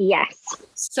 Yes.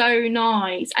 So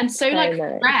nice. And so like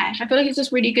fresh. I feel like it's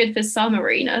just really good for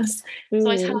summeriness. So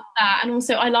I'd have that. And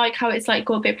also I like how it's like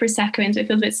got a bit of Prosecco in, so it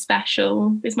feels a bit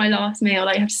special. It's my last meal.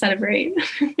 I have to celebrate.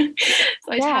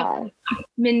 So I'd have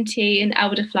minty and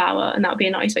elderflower, and that would be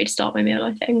a nice way to start my meal,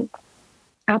 I think.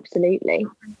 Absolutely.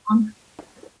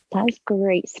 That's a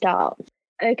great start.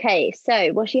 Okay,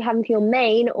 so what's you having for your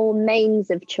main or mains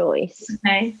of choice?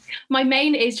 Okay. My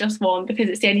main is just one because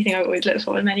it's the only thing I always look for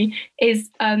on the menu, is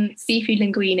seafood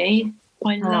linguine.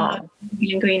 I love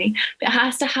linguine. But it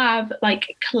has to have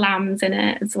like clams in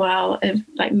it as well, of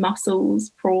like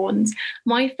mussels, prawns.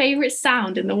 My favourite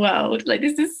sound in the world, like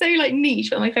this is so like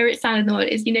niche, but my favourite sound in the world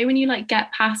is, when you like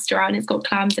get pasta out and it's got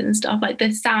clams in and stuff, like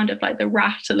the sound of like the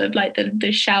rattle of like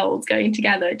the shells going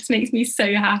together. It just makes me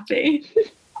so happy.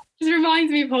 It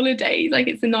reminds me of holidays. Like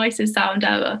it's the nicest sound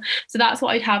ever. So that's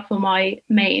what I'd have for my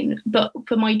main. But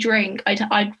for my drink,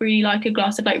 I'd really like a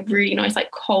glass of like really nice, like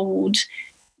cold,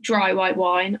 dry white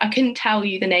wine. I couldn't tell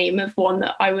you the name of one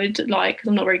that I would like because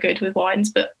I'm not very good with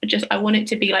wines, but I want it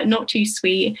to be like not too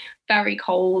sweet, very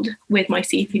cold with my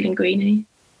seafood linguine.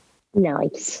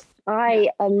 Nice. I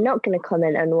am not going to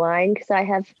comment on wine because I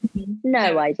have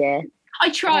no idea.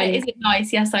 I try it. Is it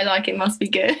nice? Yes, I like it. Must be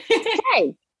good.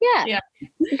 Hey, yeah,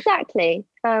 exactly.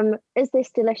 Is this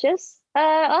delicious?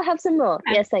 I'll have some more.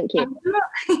 Yes, thank you.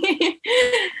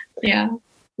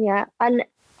 Yeah, and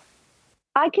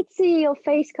I could see your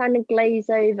face kind of glaze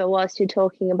over whilst you're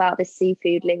talking about the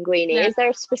seafood linguine. Is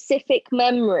there a specific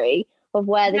memory of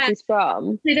where this is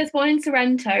from? So there's one in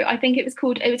Sorrento.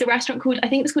 It was a restaurant called, I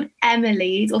think it was called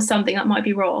Emily's or something, that might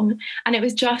be wrong. And it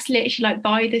was just literally like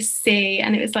by the sea,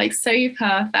 and it was like so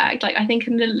perfect. Like I think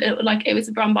it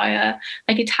was run by a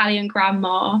like Italian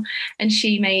grandma, and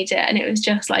she made it, and it was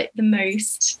just like the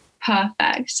most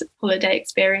perfect holiday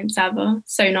experience ever.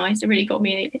 So nice. It really got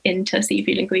me into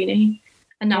seafood linguine.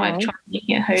 And now I've tried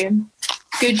making it at home.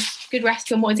 Good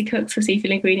recipe on Moisey Cooks for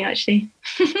seafood linguine, actually.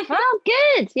 Oh,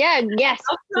 good. Yeah, yes.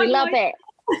 We love it.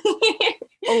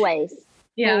 Always.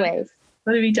 Yeah. Always.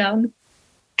 What have we done?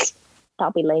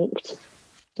 That'll be linked.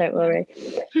 Don't worry.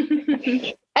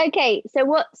 Okay, so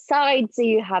what sides are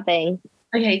you having?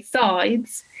 Okay,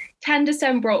 sides. Tender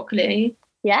stem broccoli.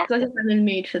 Yeah. Because I think I'm in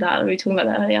the mood for that. We were talking about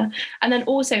that earlier. And then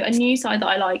also a new side that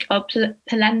I like are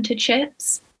polenta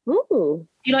chips. Ooh.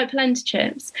 You like polenta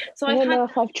chips? So I don't know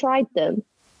if I've tried them.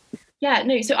 Yeah,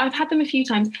 no. So I've had them a few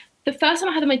times. The first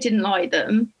time I had them, I didn't like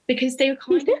them because they were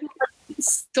kind of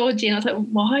stodgy, and I was like,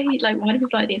 why? Like, why do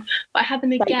people like these? But I had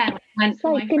them again. It's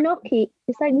like gnocchi.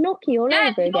 It's like gnocchi all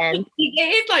over again.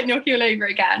 It is like gnocchi all over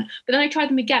again. But then I tried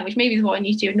them again, which maybe is what I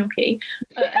need to do with gnocchi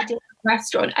at a different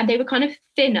restaurant, and they were kind of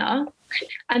thinner,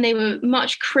 and they were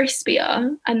much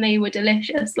crispier, and they were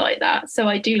delicious like that. So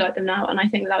I do like them now, and I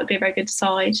think that would be a very good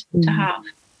side to have.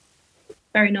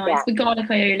 Very nice with garlic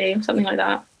aioli or something like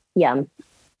that. Yum.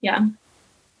 Yeah.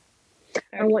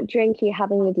 And what drink are you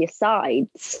having with your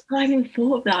sides? I haven't even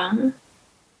thought of that.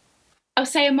 I'll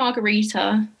say a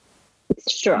margarita.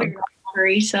 It's strong.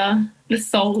 Margarita. The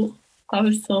soul.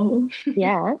 Our soul.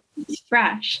 Yeah. It's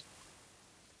fresh.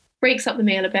 Breaks up the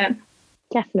meal a bit.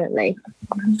 Definitely.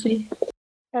 Honestly.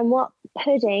 And what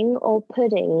pudding or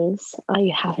puddings are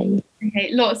you having?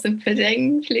 Okay, lots of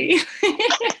pudding, please.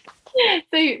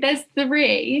 So there's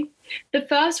 3. The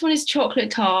first one is chocolate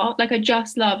tart. Like, I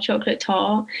just love chocolate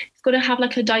tart. It's got to have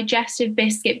like a digestive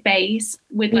biscuit base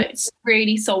with like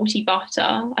really salty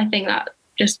butter. I think that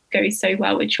just goes so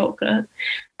well with chocolate.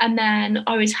 And then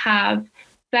I would have,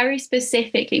 very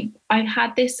specifically, I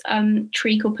had this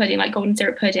treacle pudding, like golden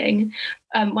syrup pudding,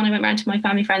 when I went round to my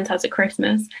family friend's house at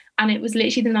Christmas. And it was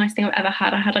literally the nicest thing I've ever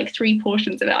had. I had like 3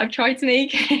 portions of it. I've tried to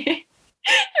make it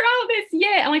throughout this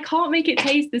year, and I can't make it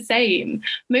taste the same.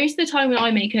 Most of the time when I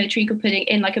make a treacle pudding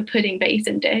in like a pudding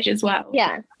basin dish as well,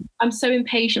 I'm so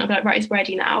impatient. I'm like, right, it's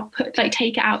ready now.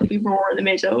 Take it out, it'll be raw in the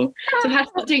middle. So I've had to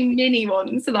start doing mini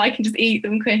ones so that I can just eat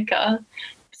them quicker.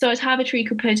 So I'd have a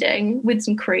treacle pudding with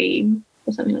some cream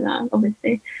or something like that,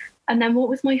 obviously. And then what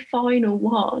was my final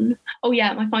one? Oh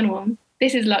yeah, my final one.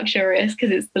 This is luxurious because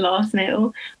it's the last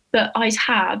meal. But I'd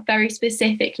have, very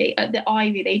specifically, at the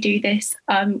Ivy, they do this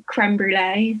creme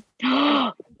brulee.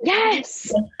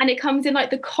 Yes! And it comes in like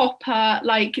the copper,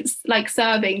 like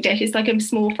serving dish. It's like a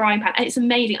small frying pan. And it's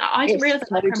amazing. I didn't realise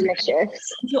so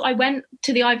delicious. Until I went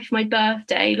to the Ivy for my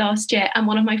birthday last year, and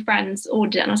one of my friends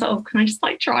ordered it, and I was like, oh, can I just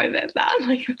like try a bit of that?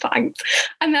 Like, thanks.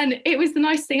 And then it was the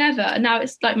nicest thing ever. And now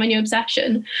it's like my new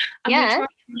obsession. And we're trying to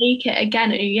make it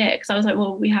again at New Year, because I was like,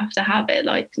 well, we have to have it.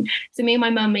 Like, so me and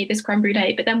my mum made this creme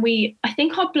brulee, but then I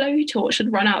think our blowtorch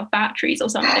had run out of batteries or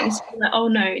something. So we're like, oh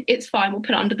no, it's fine, we'll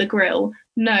put it under the grill.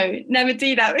 No, never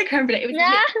do that with creme brulee. It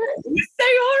was so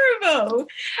horrible.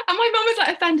 And my mum was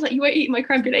like offended, like, you won't eat my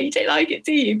creme brulee, you don't like it,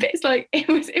 do you? But it's like,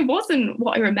 it wasn't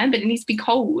what I remembered. It needs to be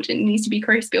cold and it needs to be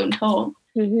crispy on top.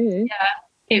 Yeah,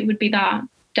 it would be that,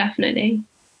 definitely.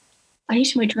 I need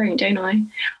to my drink, don't I?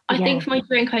 I think for my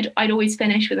drink, I'd always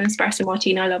finish with an espresso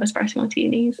martini. I love espresso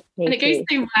martinis. And it goes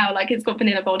so well. Like, it's got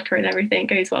vanilla vodka and everything. It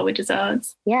goes well with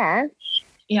desserts. Yeah.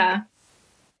 Yeah.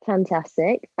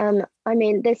 Fantastic. I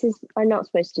mean, I'm not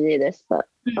supposed to do this, but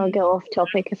I'll go off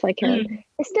topic if I can.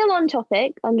 It's still on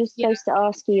topic. I'm just supposed to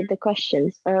ask you the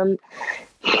questions.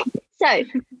 So,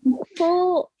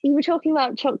 you were talking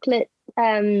about chocolate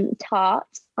tart.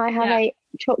 I have a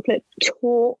chocolate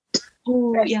tart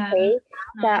recipe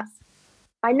that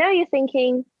I know you're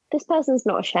thinking, this person's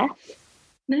not a chef.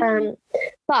 No.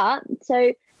 But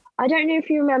so I don't know if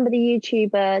you remember the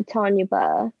YouTuber Tanya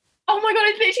Burr. Oh my God,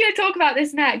 I was literally going to talk about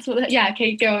this next. Yeah,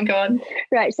 okay, go on.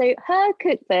 Right, so her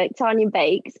cookbook, Tanya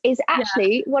Bakes, is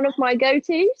actually one of my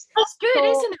go-tos. That's good,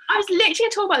 isn't it? I was literally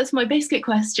going to talk about this for my biscuit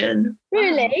question.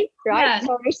 Really? Right, yeah.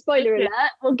 Sorry, spoiler alert.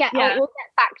 We'll get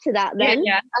back to that then.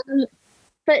 Yeah.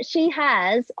 But she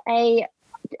has a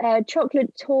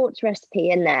chocolate torte recipe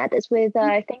in there that's with,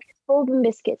 I think it's bourbon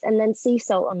biscuits and then sea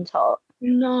salt on top.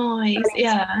 Nice,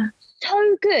 yeah.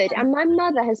 So good. And my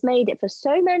mother has made it for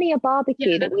so many a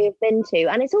barbecue that we've been to,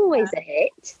 and it's always a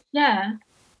hit. Yeah.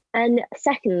 And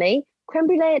secondly, creme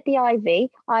brulee at the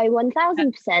Ivy, I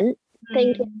 1000%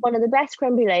 think it's one of the best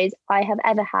creme brulees I have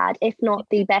ever had, if not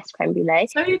the best creme brulee.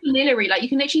 So vanilla-y, like you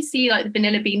can literally see like the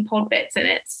vanilla bean pod bits in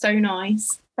it. So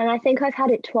nice. And I think I've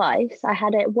had it twice. I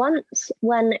had it once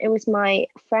when it was my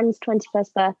friend's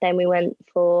 21st birthday and we went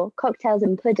for cocktails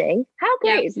and pudding. How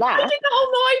great is that? I did that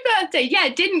on my birthday. Yeah,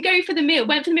 didn't go for the meal.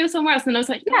 Went for the meal somewhere else. And I was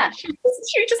like, should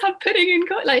we just have pudding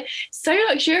and like, so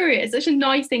luxurious. Such a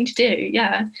nice thing to do.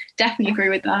 Yeah, definitely agree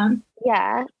with that.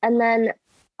 Yeah. And then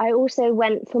I also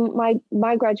went for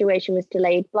my graduation was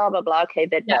delayed, blah, blah, blah,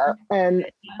 COVID. Yeah.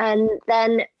 And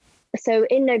then, so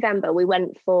in November, we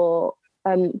went for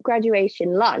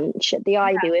graduation lunch at the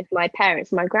Ivy with my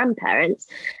parents, my grandparents.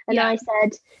 And I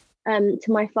said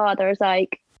to my father, I was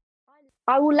like,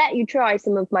 I will let you try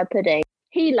some of my pudding.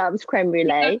 He loves creme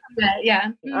brulee.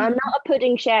 Yeah. I'm not a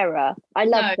pudding sharer. I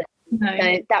love it. No.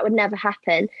 So that would never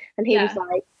happen. And he was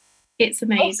like, it's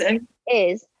amazing.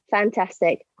 It is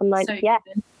fantastic. I'm like, so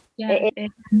it is.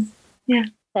 Yeah.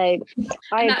 So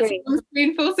I agree. That's one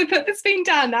spoonful, so put the spoon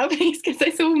down now, please, because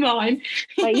it's all mine.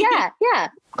 Yeah.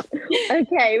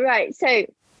 Okay, right. So,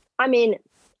 I mean,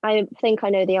 I think I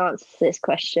know the answer to this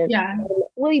question. Yeah.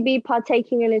 Will you be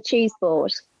partaking in a cheese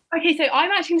board? Okay, so I'm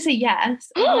actually going to say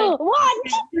yes. What?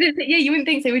 Yeah, you wouldn't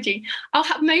think so, would you?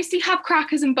 I'll mostly have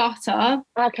crackers and butter.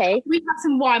 Okay. We have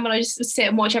some wine when I just sit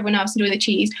and watch everyone else enjoy the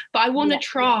cheese. But I want to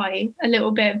try a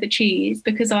little bit of the cheese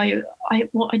because I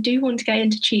do want to get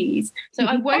into cheese. So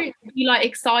I won't be like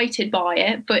excited by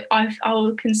it, but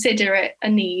I'll consider it a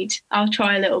need. I'll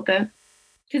try a little bit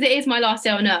because it is my last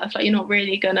day on earth. Like, you're not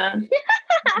really gonna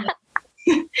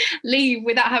leave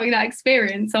without having that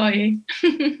experience, are you?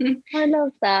 I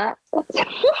love that.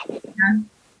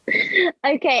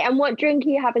 Okay, and what drink are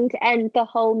you having to end the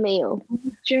whole meal?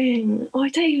 Drink? Oh, I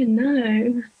don't even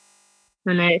know.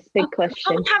 I know, it's a big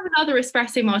question. I'll have another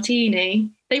espresso martini.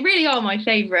 They really are my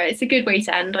favourite. It's a good way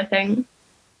to end, I think.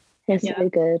 They're so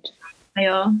good. They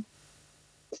are.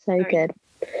 So very good.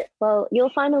 Well, your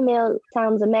final meal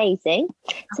sounds amazing.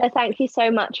 So thank you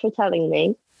so much for telling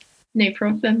me. No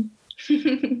problem.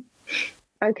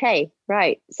 Okay,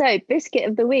 right. So biscuit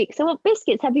of the week. So what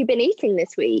biscuits have you been eating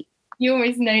this week? You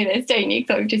always know this, don't you?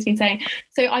 Because I've just been saying.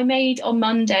 So I made on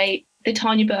Monday the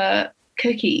Tanya Burr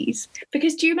cookies,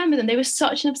 because do you remember them? They were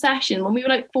such an obsession when we were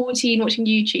like 14 watching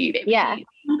YouTube. Yeah.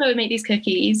 Go and make these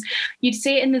cookies. You'd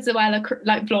see it in the Zoella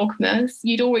like Vlogmas.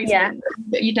 You'd always want them,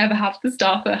 but you'd never have the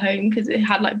stuff at home because it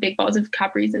had like big bars of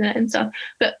Cadbury's in it and stuff.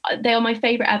 But they are my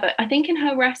favourite ever. I think in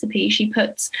her recipe she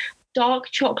puts dark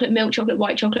chocolate, milk chocolate,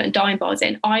 white chocolate and dime bars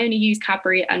in. I only use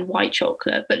Cadbury and white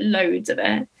chocolate, but loads of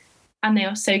it. And they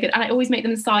are so good. And I always make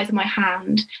them the size of my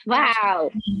hand.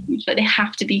 Wow. But they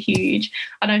have to be huge.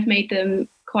 And I've made them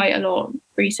quite a lot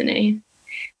recently.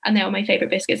 And they are my favourite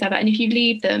biscuits ever. And if you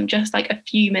leave them just like a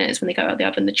few minutes when they go out of the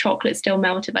oven, the chocolate's still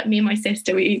melted. Like me and my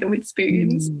sister, we eat them with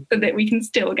spoons so that we can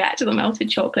still get to the melted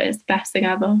chocolate. It's the best thing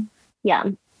ever. Yeah.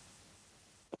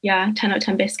 Yeah, 10 out of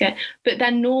 10 biscuit. But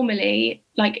then normally,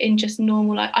 like in just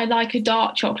normal, like I like a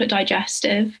dark chocolate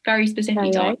digestive, very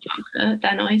specifically dark chocolate.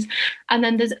 They're nice. And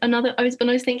then there's another, when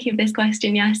I was thinking of this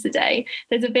question yesterday,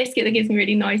 there's a biscuit that gives me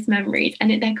really nice memories, and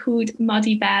they're called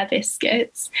Muddy Bear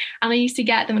biscuits. And I used to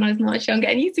get them when I was much younger.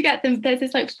 And I used to get them, there's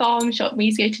this like farm shop, we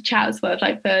used to go to Chatsworth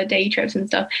like for day trips and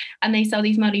stuff. And they sell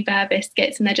these Muddy Bear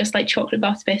biscuits, and they're just like chocolate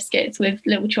butter biscuits with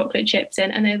little chocolate chips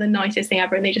in. And they're the nicest thing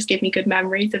ever. And they just give me good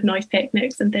memories of nice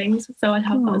picnics and things. So I'd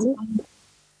have that as well.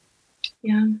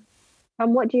 Yeah.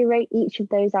 And what do you rate each of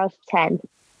those out of 10?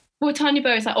 Well, Tanya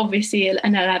Burr is like obviously an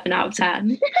 11 out of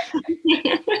 10.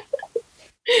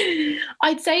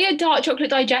 I'd say a dark chocolate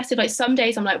digestive, like some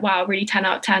days I'm like, wow, really 10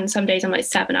 out of 10. Some days I'm like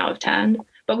 7 out of 10,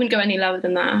 but I wouldn't go any lower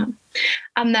than that.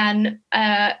 And then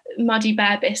Muddy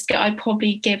Bear biscuit, I'd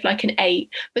probably give like an 8.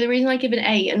 But the reason I give an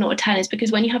 8 and not a 10 is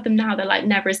because when you have them now, they're like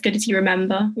never as good as you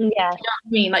remember. Yeah. You know what I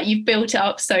mean? Like you've built it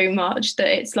up so much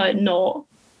that it's like not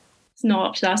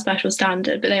up to that special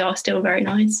standard, but they are still very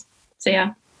nice. So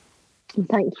yeah.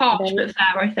 Thank you. Harsh but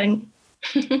fair, I think.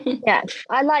 Yeah,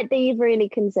 I like that you've really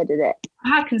considered it.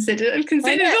 I've considered it.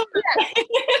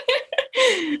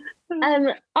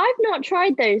 I've not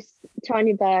tried those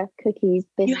Tanya Burr cookies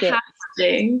biscuits.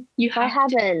 You have to. I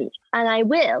haven't, and I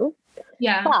will.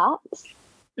 Yeah. But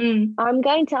I'm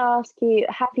going to ask you,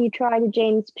 have you tried a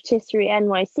Jane's Patisserie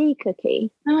NYC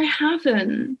cookie? No, I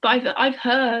haven't, but I've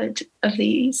heard of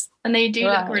these, and they do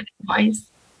look really nice.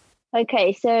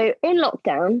 Okay, so in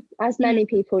lockdown, as many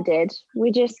people did, we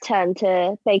just turned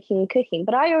to baking and cooking.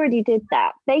 But I already did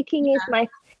that. Baking is my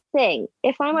thing.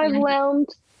 If I'm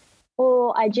overwhelmed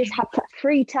or I just have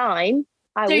free time,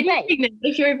 I will bake.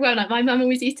 If you're overwhelmed, like my mum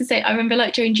always used to say, I remember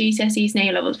like during GCSEs and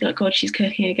A levels, be like, God, she's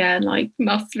cooking again. Like,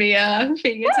 must be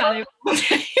being Italian.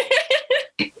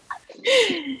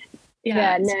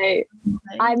 Yeah, no,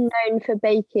 I'm known for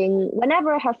baking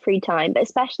whenever I have free time, but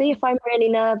especially if I'm really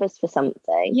nervous for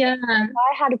something. Yeah.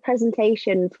 I had a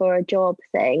presentation for a job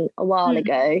thing a while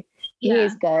ago,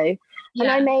 years ago,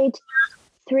 and I made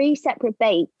 3 separate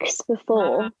bakes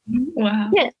before.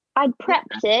 Wow. Yeah, I'd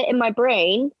prepped it in my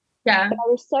brain. Yeah. But I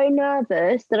was so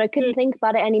nervous that I couldn't think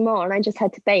about it anymore, and I just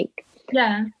had to bake.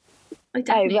 Yeah.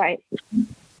 Oh, right.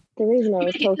 The reason I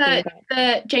was talking about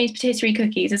the Jane's Patisserie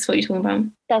cookies is what you're talking about.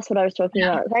 That's what I was talking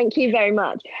about. Thank you very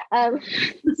much.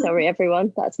 Sorry,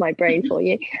 everyone. That's my brain for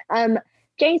you.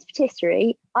 Jane's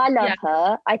Patisserie, I love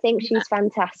her. I think she's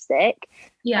fantastic.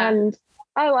 Yeah. And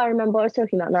I remember what I was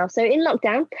talking about now. So in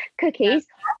lockdown, cookies.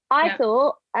 I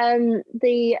thought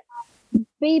the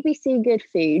BBC Good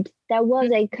Food, there was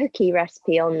a cookie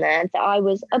recipe on there that I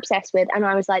was obsessed with, and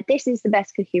I was like, this is the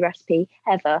best cookie recipe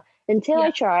ever, until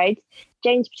I tried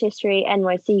Jane's Patisserie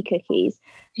NYC cookies.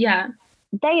 Yeah.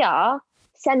 They are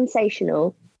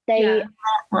sensational.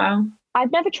 Wow.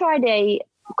 I've never tried a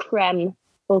creme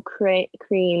or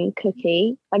cream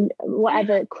cookie, and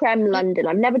whatever, creme London.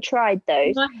 I've never tried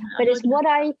those, but it's what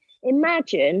I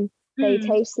imagine they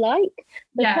taste like,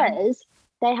 because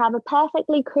they have a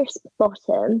perfectly crisp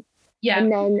bottom,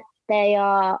 and then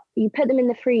you put them in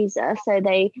the freezer, so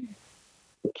they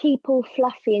keep all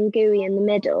fluffy and gooey in the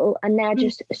middle, and they're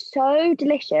just so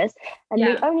delicious. And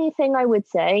the only thing I would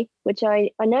say, which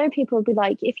I know people will be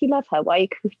like, if you love her, why are you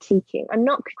critiquing? I'm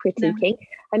not critiquing.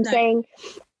 I'm saying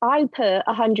I put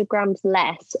 100 grams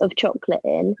less of chocolate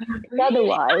in. Really?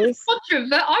 Otherwise,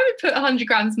 I would put 100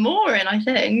 grams more in, I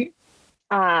think.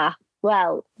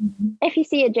 Well, if you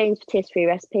see a Jane's Patisserie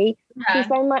recipe, she's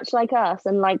very much like us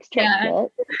and likes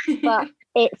chocolate, but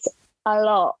it's a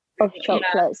lot of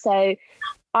chocolate. So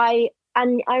I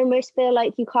almost feel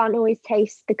like you can't always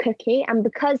taste the cookie, and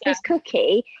because this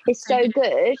cookie is so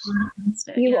good,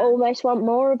 you almost want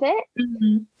more of it.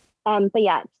 But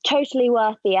yeah, totally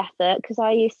worth the effort, because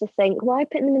I used to think, why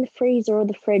put them in the freezer or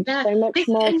the fridge so much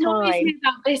more time? Me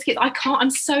about biscuits.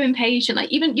 I'm so impatient. Like,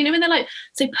 even, when they're like,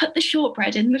 so put the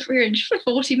shortbread in the fridge for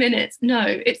 40 minutes. No,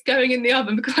 it's going in the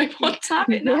oven because I want to have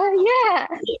it now.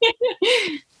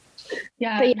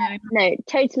 But no,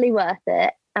 totally worth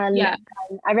it. And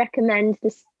I recommend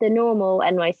the normal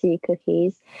NYC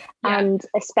cookies, and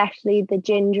especially the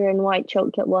ginger and white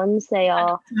chocolate ones. They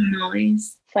are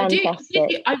nice.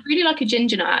 Fantastic. I really like a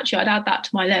ginger nut, actually. I'd add that to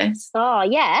my list. Oh,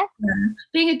 yeah.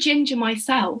 Being a ginger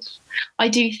myself, I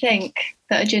do think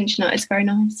that a ginger nut is very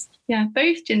nice. Yeah,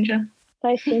 both ginger.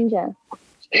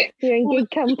 You're in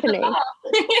good company.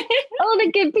 All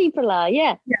the good people are,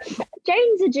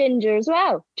 Jane's a ginger as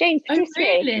well. Jane's Patisserie.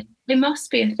 Oh, really? It must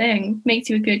be a thing. Makes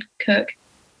you a good cook.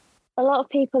 A lot of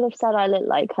people have said I look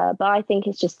like her, but I think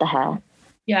it's just the hair.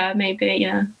 Yeah, maybe,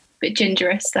 bit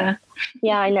gingerous there.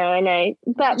 Yeah, I know.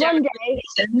 But one day,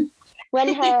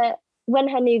 when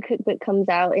her new cookbook comes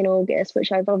out in August,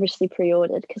 which I've obviously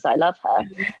pre-ordered because I love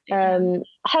her,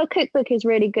 her cookbook is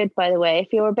really good, by the way.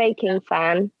 If you're a baking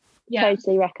fan,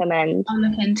 totally recommend. I'll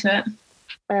look into it.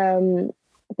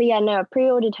 But I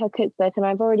pre-ordered her cookbook, and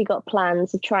I've already got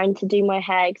plans of trying to do my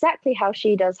hair exactly how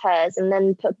she does hers, and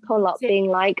then pull up being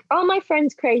like, oh, my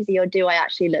friend's crazy, or do I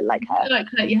actually look like her?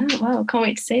 Yeah, wow, can't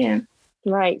wait to see it.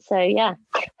 Right, so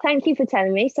thank you for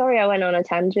telling me. Sorry I went on a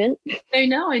tangent.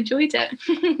 No, I enjoyed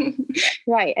it.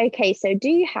 Right, okay, so do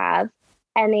you have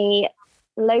any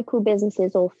local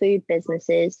businesses or food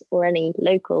businesses or any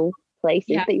local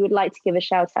places that you would like to give a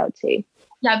shout out to?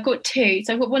 Yeah, I've got two.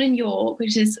 So I've got one in York,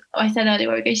 which is, I said earlier,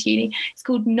 where we go to uni. It's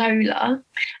called Nola,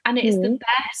 and it is the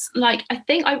best. Like, I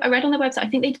think I read on their website, I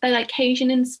think they're like Cajun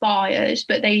inspired,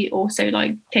 but they also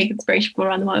like take inspiration from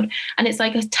around the world. And it's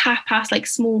like a tapas, like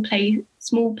small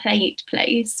plate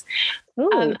place.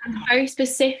 And very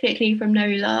specifically from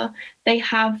Nola, they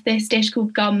have this dish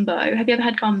called gumbo. Have you ever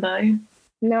had gumbo?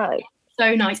 No.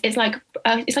 So nice. It's like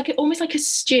almost like a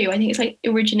stew. I think it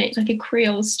originates like a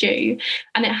Creole stew,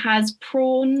 and it has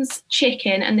prawns,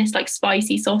 chicken, and this like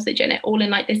spicy sausage in it, all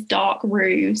in like this dark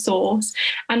roux sauce.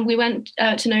 And we went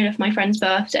to Nola for my friend's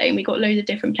birthday, and we got loads of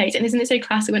different plates. And isn't it so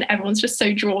classic when everyone's just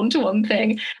so drawn to one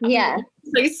thing? And we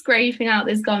like scraping out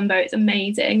this gumbo. It's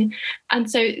amazing.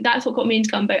 And so that's what got me into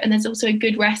gumbo. And there's also a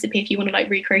good recipe if you want to like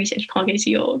recreate it if you can't go to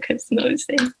York, because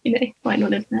obviously, might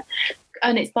not live there.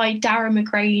 And it's by Darren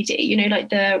McGrady, like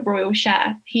the royal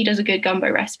chef. He does a good gumbo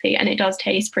recipe, and it does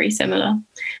taste pretty similar.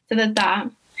 So there's that.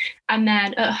 And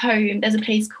then at home, there's a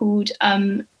place called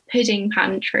Pudding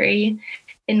Pantry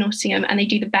in Nottingham, and they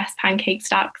do the best pancake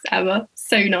stacks ever.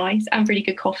 So nice, and really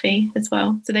good coffee as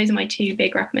well. So those are my two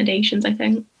big recommendations, I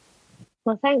think.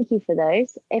 Well, thank you for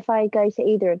those. If I go to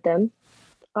either of them,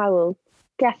 I will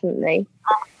definitely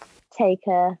take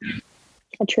a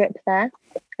trip there.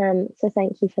 So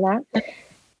thank you for that.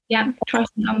 Yeah, try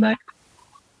some gumbo.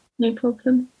 No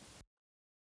problem.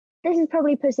 This is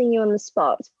probably putting you on the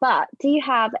spot, but do you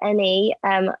have any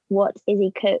What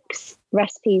Izzy Cooks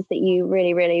recipes that you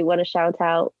really, really want to shout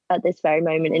out at this very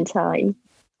moment in time?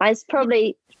 It's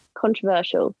probably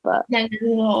controversial, but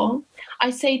no. I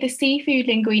say the seafood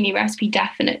linguine recipe,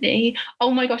 definitely.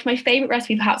 Oh my gosh, my favorite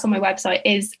recipe perhaps on my website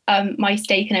is my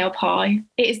steak and ale pie.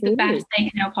 It is the best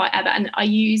steak and ale pie ever. And I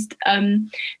used do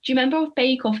you remember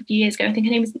Bake Off a few years ago? I think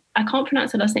her name is, I can't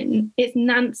pronounce her last name, it's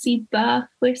Nancy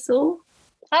Birthwhistle.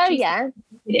 She's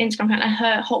Instagram account, and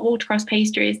her hot water crust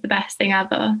pastry is the best thing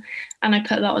ever. And I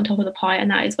put that on top of the pie, and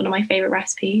that is one of my favorite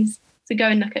recipes. So go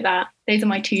and look at that. Those are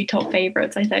my two top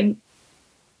favorites, I think.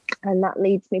 And that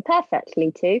leads me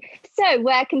perfectly to, so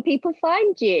where can people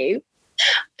find you?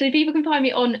 So people can find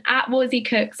me on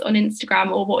 @WhatIzzyCooks on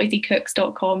Instagram, or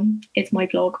whatizzycooks.com is my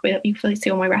blog, where you can see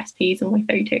all my recipes and my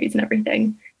photos and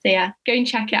everything. So yeah, go and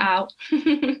check it out.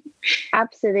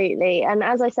 Absolutely. And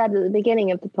as I said at the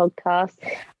beginning of the podcast,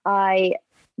 I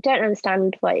don't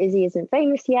understand why Izzy isn't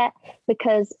famous yet,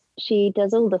 because she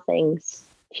does all the things.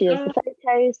 She does the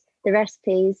photos, the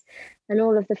recipes, and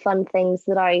all of the fun things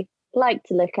that I like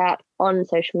to look at on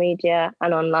social media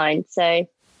and online. So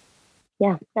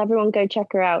yeah, everyone go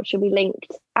check her out. She'll be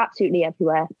linked absolutely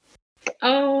everywhere.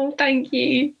 Oh, thank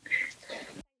you.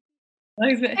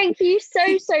 Thank you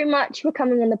so much for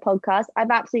coming on the podcast.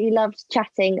 I've absolutely loved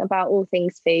chatting about all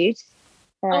things food.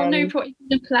 No problem.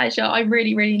 It's a pleasure. I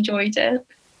really, really enjoyed it.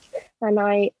 And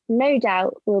I no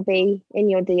doubt will be in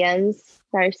your DMs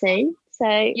very soon.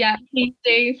 So yeah, please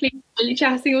do. Please do.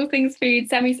 Chatting all things food.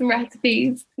 Send me some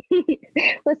recipes.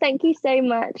 Well, thank you so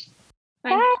much.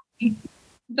 Bye.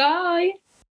 Bye.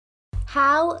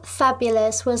 How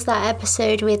fabulous was that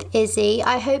episode with Izzy?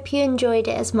 I hope you enjoyed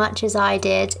it as much as I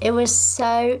did. It was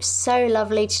so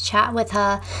lovely to chat with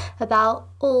her about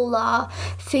all our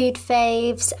food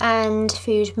faves and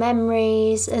food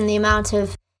memories and the amount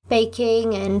of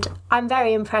baking, and I'm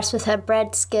very impressed with her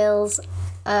bread skills.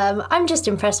 I'm just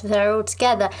impressed with her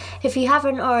altogether. If you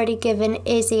haven't already given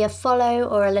Izzy a follow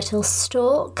or a little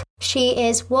stalk, she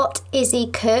is What Izzy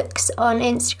Cooks on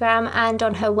Instagram and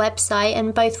on her website,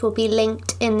 and both will be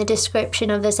linked in the description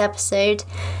of this episode.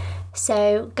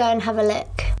 So go and have a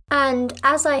look. And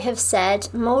as I have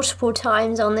said multiple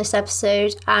times on this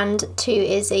episode and to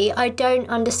Izzy, I don't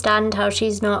understand how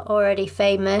she's not already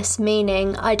famous,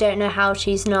 meaning I don't know how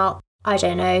she's not,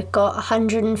 got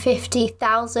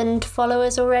 150,000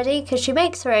 followers already, because she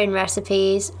makes her own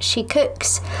recipes, she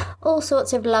cooks all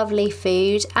sorts of lovely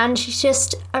food, and she's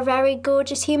just a very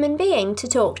gorgeous human being to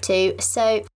talk to.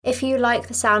 So if you like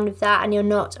the sound of that and you're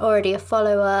not already a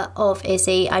follower of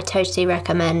Izzy, I totally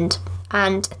recommend.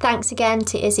 And thanks again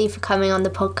to Izzy for coming on the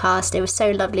podcast. It was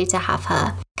so lovely to have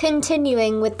her.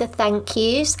 Continuing with the thank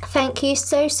yous. Thank you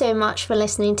so much for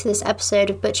listening to this episode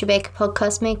of Butcher Baker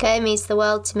Podcast Maker. It means the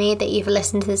world to me that you've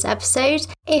listened to this episode.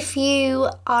 If you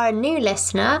are a new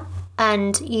listener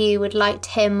and you would like to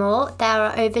hear more, there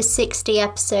are over 60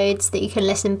 episodes that you can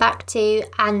listen back to,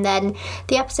 and then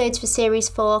the episodes for Series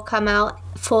 4 come out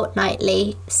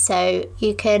fortnightly, so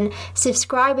you can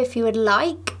subscribe if you would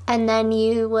like, and then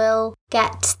you will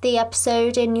get the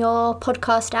episode in your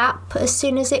podcast app as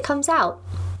soon as it comes out.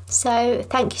 So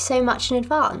thank you so much in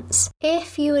advance.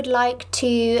 If you would like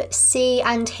to see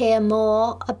and hear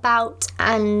more about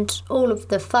and all of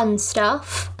the fun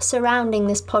stuff surrounding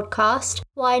this podcast,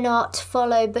 why not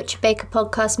follow Butcher Baker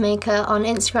Podcast Maker on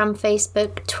Instagram,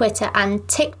 Facebook, Twitter and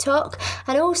TikTok.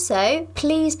 And also,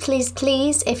 please,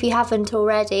 if you haven't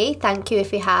already, thank you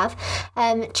if you have,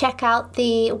 check out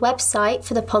the website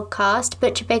for the podcast,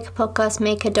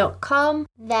 butcherbakerpodcastmaker.com.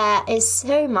 There is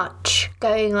so much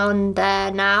going on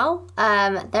there now.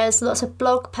 There's lots of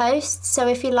blog posts, so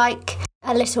if you like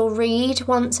a little read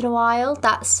once in a while,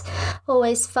 that's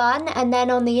always fun. And then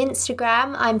on the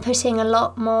Instagram, I'm putting a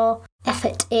lot more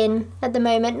effort in at the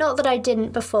moment. Not that I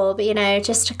didn't before, but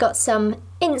just got some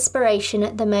inspiration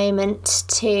at the moment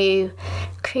to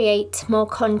create more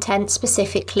content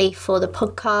specifically for the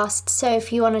podcast. So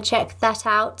if you want to check that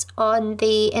out on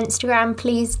the Instagram,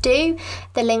 please do.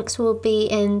 The links will be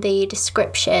in the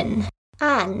description.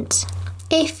 And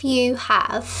if you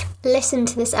have listened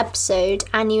to this episode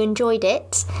and you enjoyed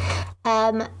it,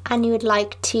 and you would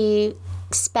like to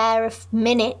spare a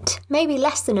minute, maybe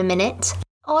less than a minute,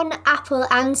 on Apple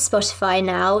and Spotify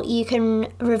now, you can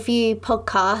review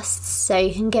podcasts, so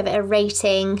you can give it a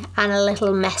rating and a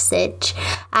little message.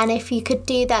 And if you could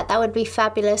do that, that would be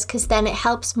fabulous, because then it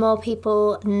helps more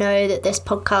people know that this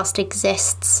podcast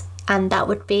exists. And that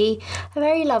would be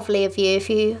very lovely of you if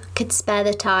you could spare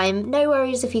the time. No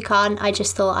worries if you can't. I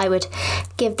just thought I would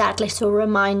give that little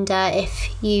reminder if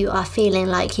you are feeling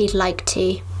like you'd like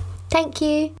to. Thank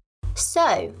you.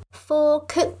 So, for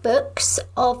cookbooks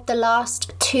of the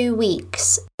last 2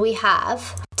 weeks, we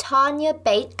have Tanya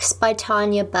Bakes by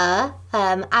Tanya Burr.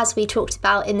 As we talked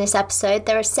about in this episode,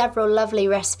 there are several lovely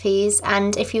recipes,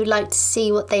 and if you'd like to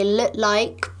see what they look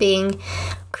like being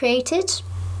created,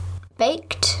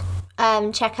 baked,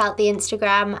 check out the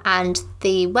Instagram and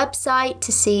the website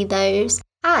to see those.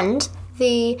 And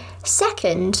the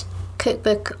second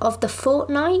cookbook of the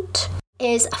fortnight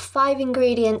is 5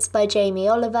 Ingredients by Jamie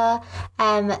Oliver.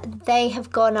 They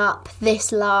have gone up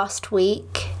this last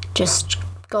week, just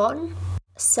gone.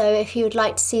 So if you would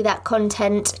like to see that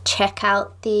content, check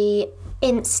out the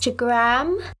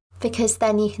Instagram, because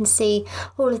then you can see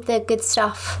all of the good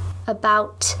stuff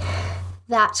about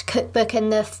that cookbook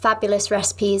and the fabulous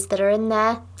recipes that are in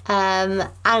there.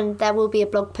 And there will be a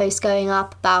blog post going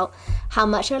up about how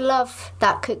much I love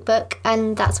that cookbook,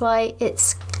 and that's why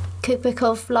it's cookbook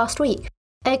of last week.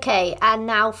 Okay, and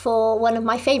now for one of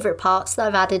my favourite parts that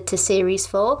I've added to Series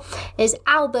 4 is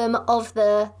album of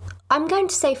the, I'm going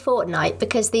to say fortnight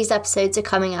because these episodes are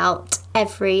coming out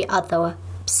every other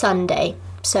Sunday.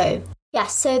 So,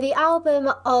 yes, so the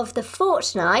album of the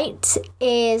fortnight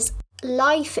is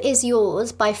Life Is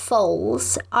Yours by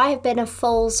Foals. I have been a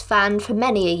Foals fan for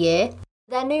many a year.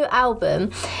 Their new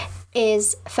album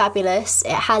is fabulous.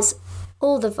 It has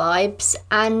all the vibes,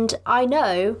 and I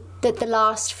know that the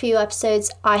last few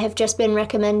episodes I have just been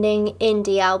recommending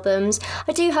indie albums.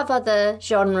 I do have other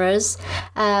genres,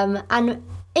 and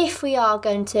if we are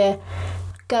going to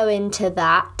go into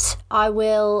that, I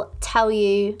will tell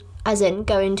you, as in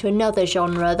go into another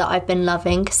genre that I've been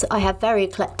loving, because I have very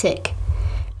eclectic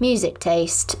music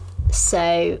taste.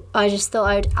 So I just thought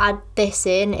I would add this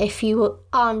in if you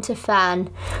aren't a fan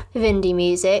of indie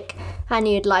music and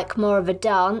you'd like more of a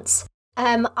dance.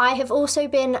 I have also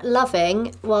been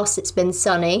loving, whilst it's been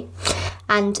sunny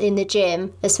and in the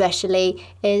gym especially,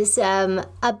 is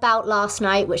About Last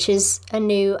Night, which is a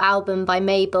new album by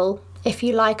Mabel. If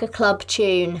you like a club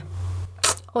tune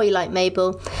or you like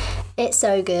Mabel, it's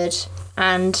so good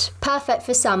and perfect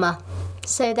for summer.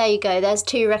 So there you go, there's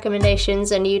 2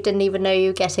 recommendations and you didn't even know you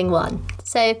were getting one.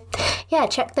 So yeah,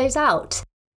 check those out.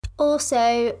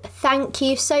 Also, thank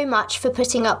you so much for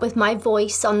putting up with my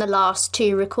voice on the last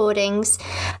 2 recordings.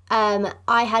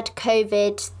 I had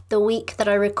COVID the week that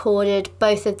I recorded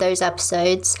both of those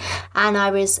episodes, and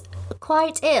I was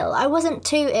quite ill. I wasn't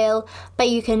too ill, but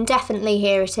you can definitely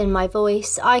hear it in my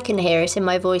voice. I can hear it in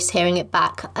my voice hearing it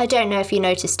back. I don't know if you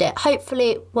noticed it.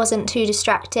 Hopefully it wasn't too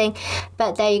distracting,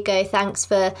 but there you go. Thanks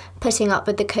for putting up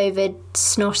with the COVID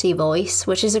snotty voice,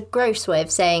 which is a gross way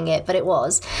of saying it, but it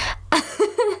was.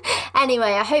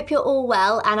 Anyway, I hope you're all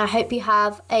well, and I hope you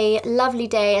have a lovely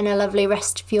day and a lovely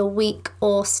rest of your week,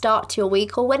 or start to your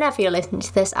week, or whenever you're listening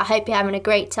to this. I hope you're having a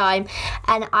great time,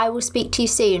 and I will speak to you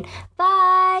soon.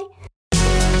 Bye!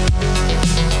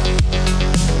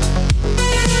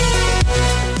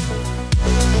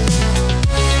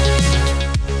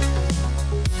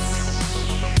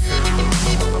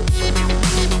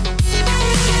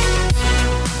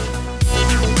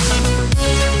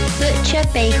 Butcher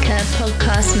Baker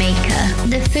Podcast Maker,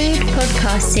 the food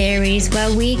podcast series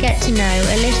where we get to know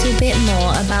a little bit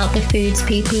more about the foods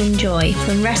people enjoy,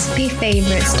 from recipe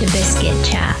favourites to biscuit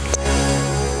chat.